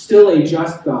still a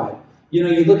just God. You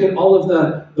look at all of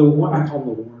the I call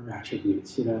them the warm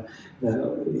attributes.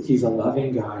 He's a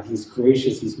loving God. He's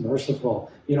gracious. He's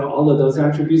merciful. All of those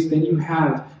attributes. Then you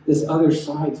have this other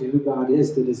side to who God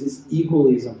is that is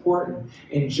equally as important.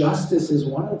 And justice is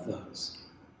one of those.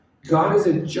 God is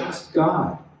a just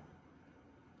God.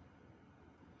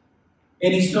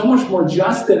 And he's so much more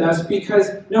just than us because,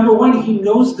 number one, he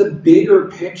knows the bigger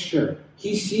picture.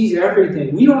 He sees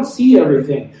everything. We don't see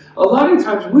everything. A lot of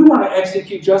times we want to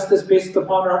execute justice based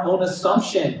upon our own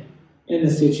assumption in the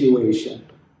situation.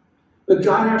 But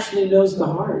God actually knows the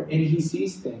heart, and he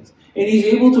sees things. And he's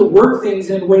able to work things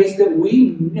in ways that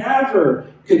we never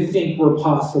could think were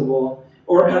possible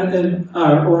or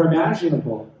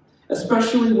imaginable,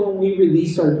 especially when we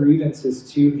release our grievances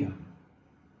to him.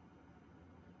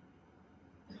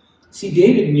 See,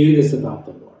 David knew this about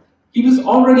the Lord. He was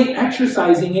already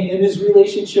exercising it in his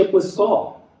relationship with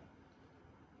Saul.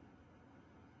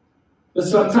 But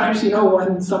sometimes,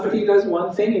 when somebody does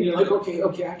one thing and you're like,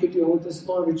 okay, I could deal with this,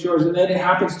 Lord, it's yours. And then it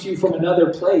happens to you from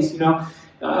another place,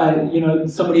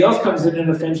 somebody else comes in and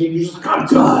offends you and you're just like, I'm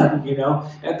done,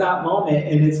 at that moment.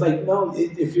 And it's like, no,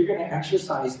 if you're going to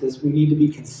exercise this, we need to be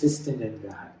consistent in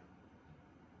that.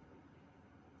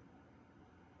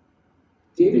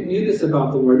 David knew this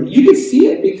about the Lord. You can see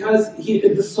it because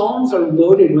the Psalms are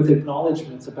loaded with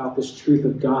acknowledgments about this truth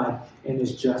of God and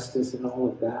his justice and all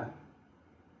of that.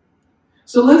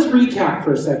 So let's recap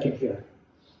for a second here.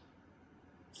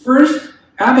 First,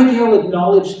 Abigail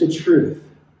acknowledged the truth.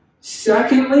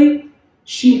 Secondly,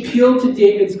 she appealed to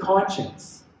David's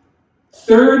conscience.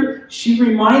 Third, she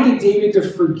reminded David to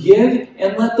forgive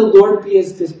and let the Lord be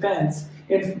his defense.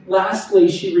 And lastly,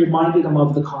 she reminded him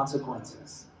of the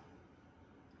consequences.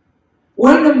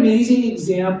 What an amazing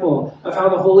example of how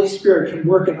the Holy Spirit can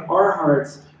work in our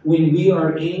hearts when we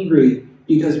are angry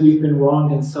because we've been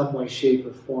wronged in some way, shape,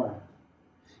 or form.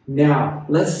 Now,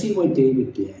 let's see what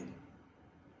David did.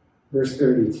 Verse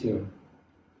 32.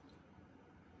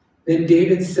 Then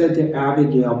David said to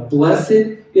Abigail,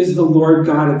 "Blessed is the Lord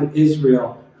God of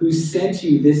Israel, who sent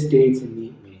you this day to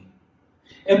meet me.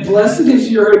 And blessed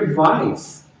is your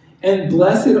advice, and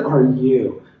blessed are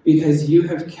you, because you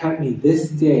have kept me this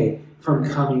day from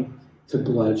coming to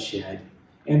bloodshed,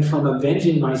 and from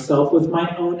avenging myself with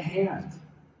my own hand.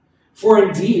 For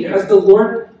indeed, as the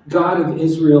Lord God of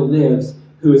Israel lives,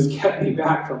 who has kept me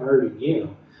back from hurting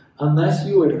you, unless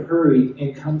you had hurried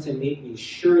and come to meet me,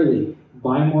 surely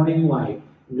by morning light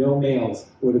no males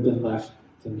would have been left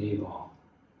to Nabal."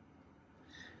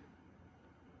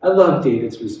 I love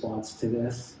David's response to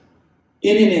this.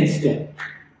 In an instant,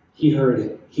 he heard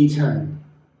it. He turned.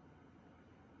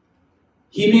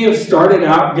 He may have started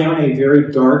out down a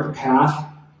very dark path,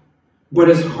 but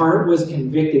his heart was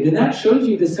convicted. And that shows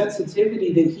you the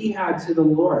sensitivity that he had to the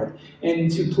Lord and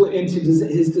to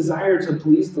his desire to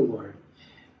please the Lord.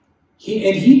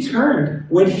 He turned.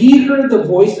 When he heard the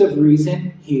voice of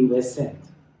reason, he listened.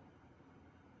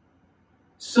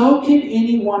 So can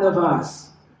any one of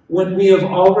us when we have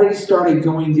already started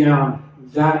going down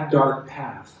that dark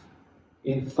path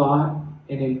in thought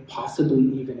and in possibly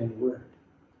even in word.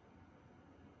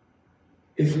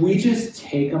 If we just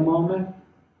take a moment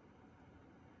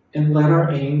and let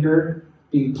our anger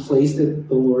be placed at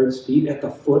the Lord's feet, at the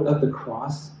foot of the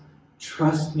cross,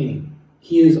 trust me,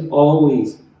 he is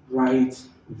always right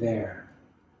there.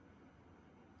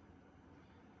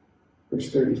 Verse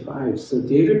 35, so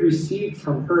David received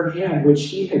from her hand what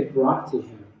she had brought to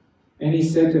him. And he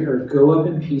said to her, go up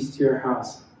in peace to your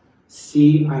house.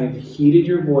 See, I have heeded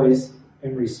your voice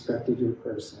and respected your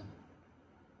person.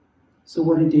 So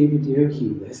what did David do? He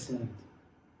listened.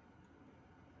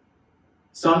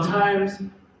 Sometimes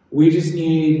we just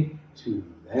need to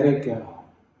let it go.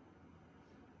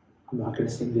 I'm not going to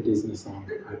sing the Disney song,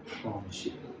 I promise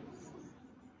you.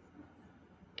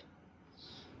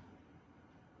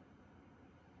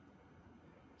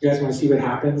 You guys want to see what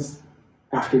happens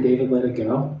after David let it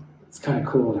go? It's kind of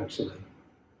cool, actually.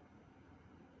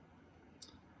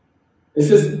 This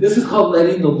is called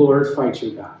letting the Lord fight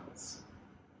your battles.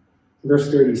 Verse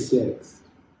 36.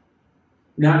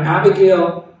 Now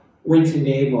Abigail went to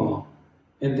Nabal,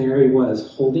 and there he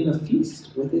was, holding a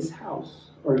feast in his house,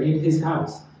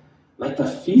 like the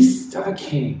feast of a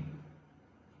king.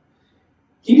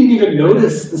 He didn't even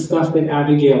notice the stuff that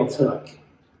Abigail took.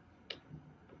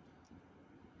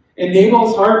 And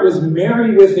Nabal's heart was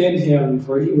merry within him,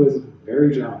 for he was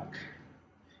very drunk.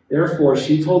 Therefore,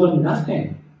 she told him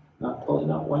nothing, probably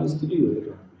not wise to do with a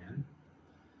drunk man.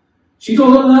 She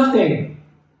told him nothing,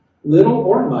 little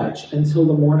or much, until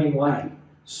the morning light.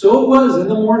 So it was in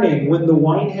the morning, when the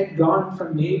wine had gone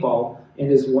from Nabal, and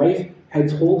his wife had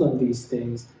told him these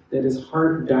things, that his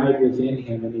heart died within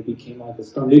him, and he became like a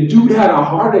stone. The dude had a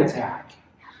heart attack.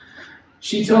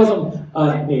 She tells him,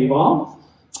 Nabal,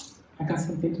 I got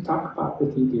something to talk about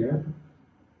with you, dear.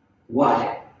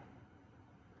 What?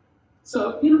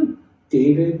 So,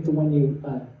 David, the one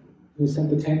who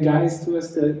sent the 10 guys to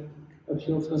us to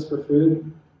appeal to us for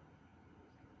food.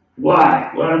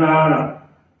 What? What about him?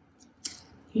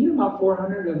 He and about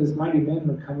 400 of his mighty men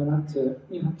were coming up to,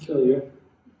 kill you.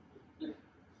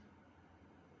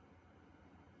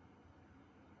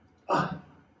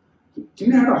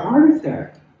 Dude had a heart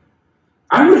attack.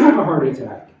 I would have a heart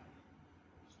attack.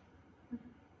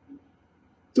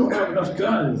 Don't have enough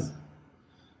guns.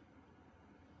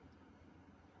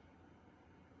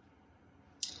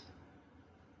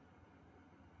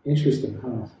 Interesting,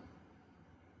 huh?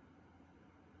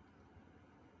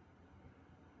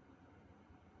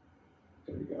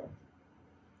 There we go.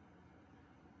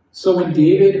 So when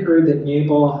David heard that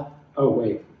Nabal... Oh,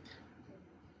 wait.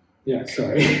 Yeah,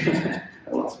 sorry.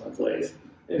 I lost my place.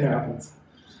 It happens.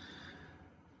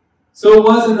 So it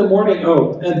was in the morning.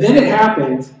 And then it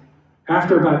happened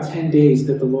after about 10 days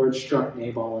that the Lord struck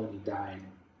Nabal and he died.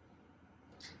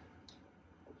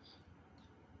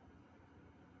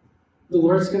 The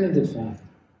Lord's going to defend.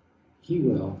 He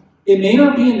will. It may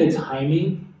not be in the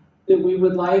timing that we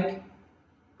would like,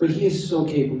 but he is so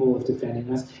capable of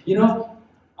defending us.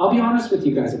 I'll be honest with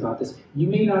you guys about this. You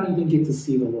may not even get to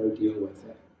see the Lord deal with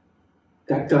it.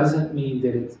 That doesn't mean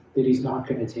that he's not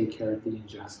going to take care of the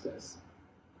injustice.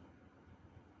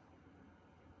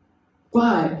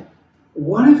 But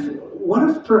what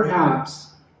if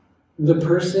perhaps the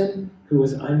person who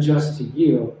was unjust to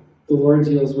you, the Lord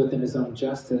deals with in his own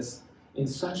justice in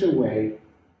such a way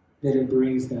that it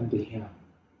brings them to him?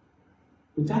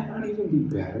 Would that not even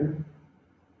be better?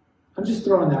 I'm just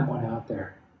throwing that one out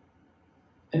there.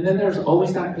 And then there's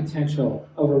always that potential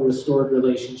of a restored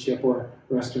relationship or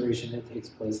restoration that takes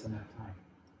place in that time.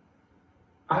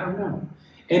 I don't know.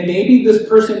 And maybe this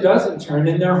person doesn't turn,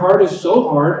 and their heart is so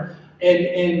hard,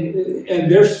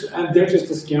 and they're just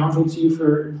a scoundrel to you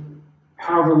for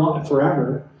however long,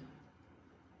 forever.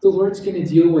 The Lord's going to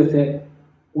deal with it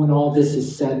when all this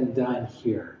is said and done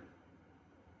here.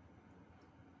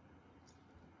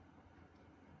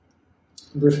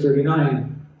 Verse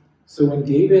 39. So when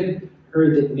David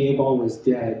heard that Nabal was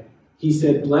dead, he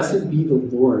said, "Blessed be the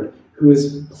Lord, who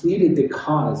has pleaded the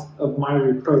cause of my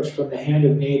reproach from the hand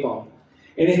of Nabal,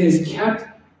 and it has kept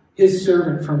his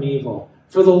servant from evil.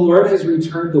 For the Lord has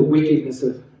returned the wickedness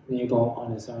of Nabal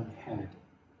on his own head."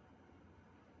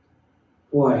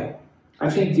 Boy, I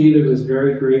think David was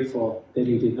very grateful that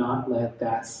he did not let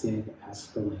that sin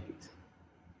escalate.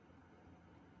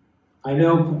 I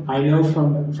know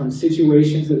from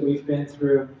situations that we've been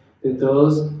through that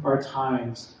those are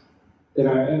times that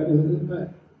I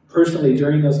personally,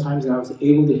 during those times that I was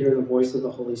able to hear the voice of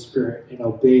the Holy Spirit and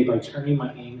obey by turning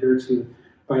my anger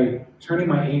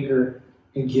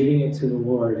and giving it to the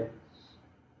Lord.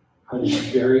 I was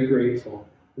very grateful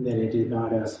that it did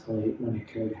not escalate when it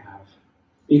could have.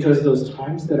 Because those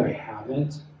times that I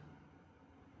haven't,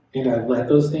 and I let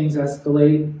those things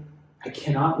escalate, I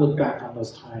cannot look back on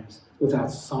those times without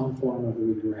some form of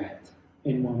regret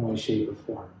in one way, shape, or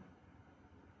form.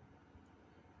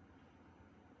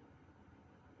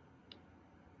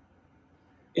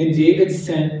 And David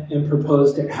sent and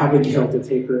proposed to Abigail to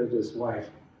take her as his wife.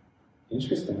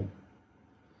 Interesting.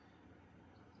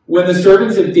 When the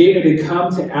servants of David had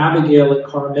come to Abigail at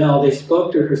Carmel, they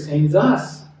spoke to her, saying, David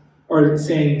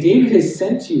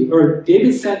sent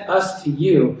us to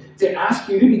you to ask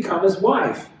you to become his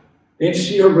wife. Then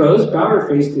she arose, bowed her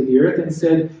face to the earth, and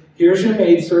said, Here's your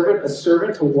maidservant, a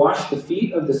servant to wash the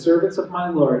feet of the servants of my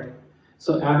Lord.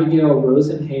 So Abigail rose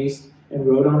in haste and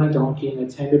rode on a donkey and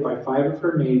attended by 5 of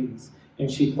her maidens,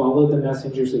 and she followed the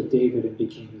messengers of David and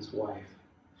became his wife.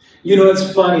 You know,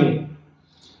 it's funny.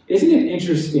 Isn't it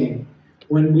interesting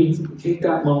when we take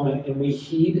that moment and we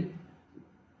heed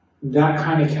that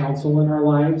kind of counsel in our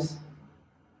lives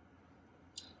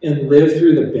and live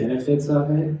through the benefits of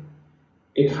it?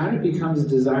 It kind of becomes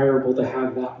desirable to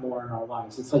have that more in our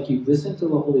lives. It's like you listen to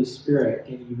the Holy Spirit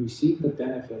and you receive the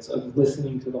benefits of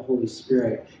listening to the Holy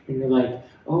Spirit. And you're like,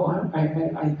 oh, I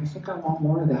think I want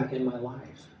more of that in my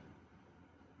life.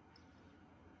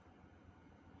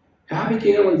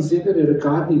 Abigail exhibited a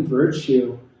godly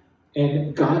virtue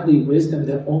and godly wisdom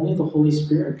that only the Holy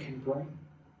Spirit can bring.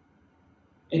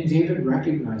 And David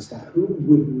recognized that. Who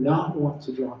would not want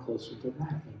to draw closer to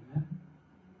that? Amen?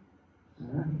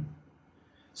 All right.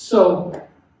 So,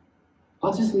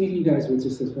 I'll just leave you guys with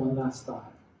just this one last thought.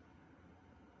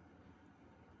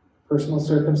 Personal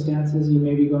circumstances you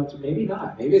may be going through, maybe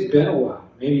not. Maybe it's been a while.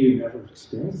 Maybe you've never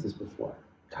experienced this before.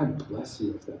 God bless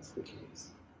you if that's the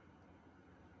case.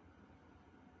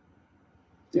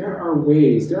 There are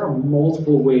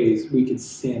multiple ways we could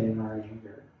sin in our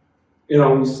anger. It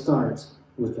always starts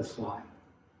with the thought.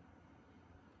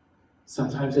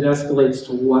 Sometimes it escalates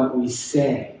to what we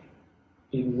say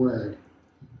in word.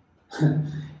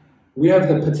 We have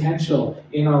the potential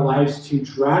in our lives to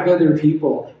drag other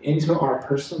people into our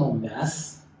personal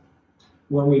mess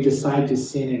when we decide to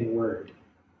sin in word.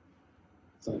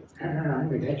 It's like,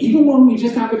 even when we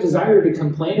just have a desire to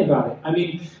complain about it. I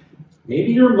mean,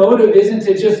 maybe your motive isn't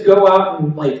to just go out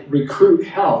and recruit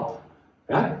help.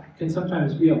 That can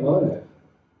sometimes be a motive.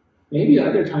 Maybe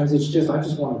other times it's just, I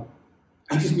just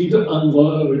need to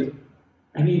unload.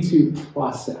 I need to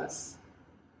process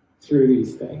through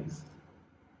these things.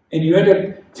 And you end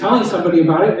up telling somebody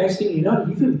about it, next thing you know,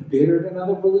 you've embittered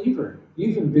another believer.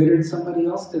 You've embittered somebody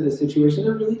else to the situation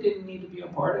that really didn't need to be a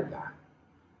part of that.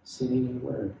 Sinning in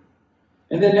word.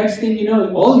 And then next thing you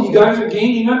know, all you guys are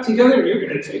ganging up together and you're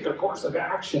going to take a course of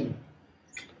action.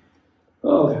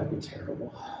 Oh, that would be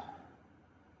terrible.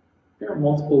 There are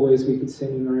multiple ways we could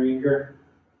sin in our anger.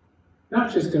 Not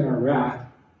just in our wrath.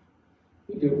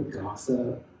 We do it with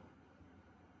gossip.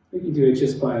 We can do it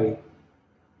just by,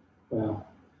 well,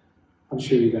 I'm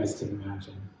sure you guys can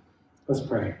imagine. Let's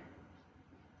pray.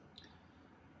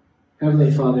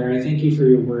 Heavenly Father, I thank you for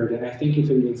your word, and I thank you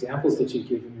for the examples that you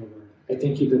give in your word. I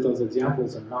thank you that those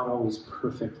examples are not always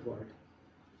perfect, Lord.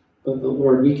 But,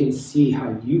 Lord, we can see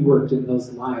how you worked in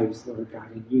those lives, Lord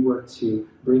God, and you worked to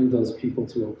bring those people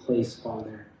to a place,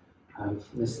 Father, of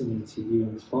listening to you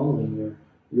and following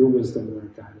your wisdom,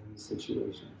 Lord God, in these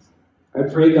situations. I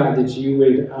pray, God, that you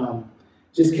would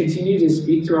just continue to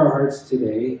speak to our hearts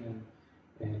today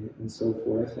and so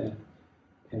forth. And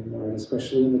Lord,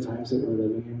 especially in the times that we're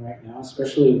living in right now,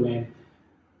 especially when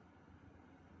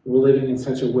we're living in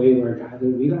such a way, Lord God, that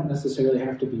we don't necessarily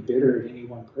have to be bitter at any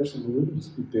one person, but we can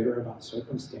just be bitter about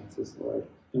circumstances, Lord.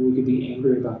 And we could be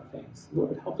angry about things.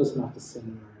 Lord, help us not to sin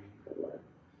in our anger, Lord.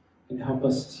 And help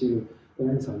us to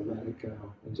learn to let it go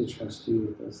and to trust you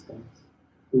with those things.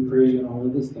 We praise you in all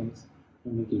of these things,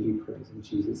 and we give you praise in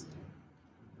Jesus' name.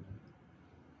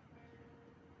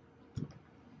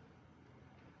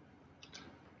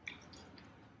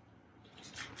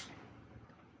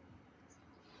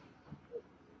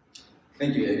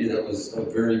 Thank you, Eddie. That was a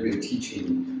very good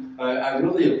teaching. I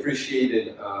really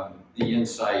appreciated the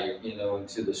insight,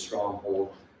 into the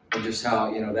stronghold and just how,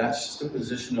 that's just a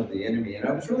position of the enemy. And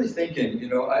I was really thinking,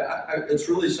 it's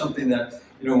really something that,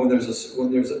 when there's a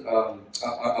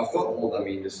foothold,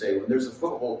 when there's a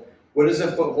foothold, what does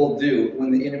a foothold do?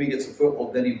 When the enemy gets a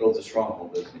foothold, then he builds a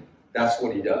stronghold, doesn't he? That's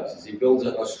what he does, is he builds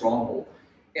a stronghold.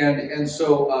 And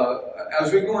so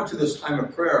as we go into this time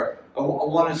of prayer, I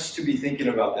want us to be thinking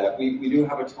about that. We do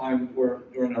have a time where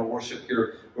during our worship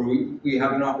here where we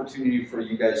have an opportunity for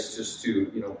you guys just to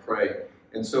pray.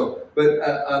 And so, but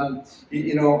a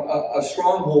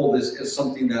stronghold is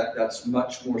something that's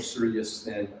much more serious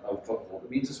than a foothold. It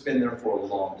means it's been there for a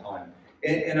long time.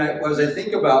 And as I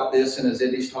think about this, and as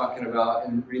Eddie's talking about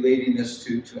and relating this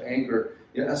to anger,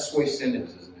 that's the way sin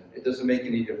is, isn't it? It doesn't make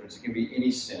any difference. It can be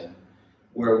any sin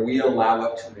where we allow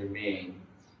it to remain.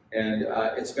 And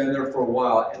it's been there for a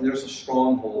while, and there's a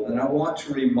stronghold. And I want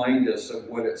to remind us of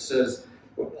what it says,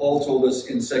 what Paul told us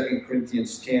in 2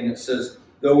 Corinthians 10. It says,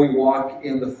 Though we walk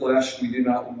in the flesh, we do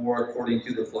not war according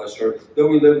to the flesh. Or though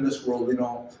we live in this world, we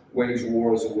don't wage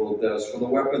war as the world does. For the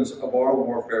weapons of our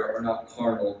warfare are not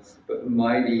carnal, but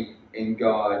mighty in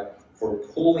God for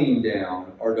pulling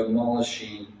down or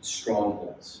demolishing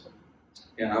strongholds.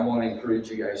 And I want to encourage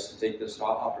you guys to take this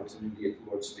opportunity if the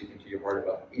Lord's speaking to your heart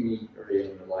about any area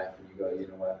in your life and you go, you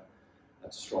know what,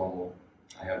 that's a stronghold.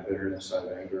 I have bitterness, I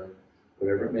have anger,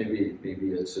 whatever it may be. Maybe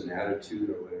it's an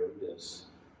attitude or whatever it is.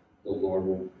 The Lord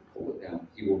will pull it down.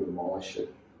 He will demolish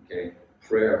it. Okay?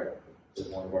 Prayer is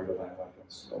one of our divine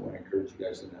weapons. So I want to encourage you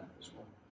guys in that as well.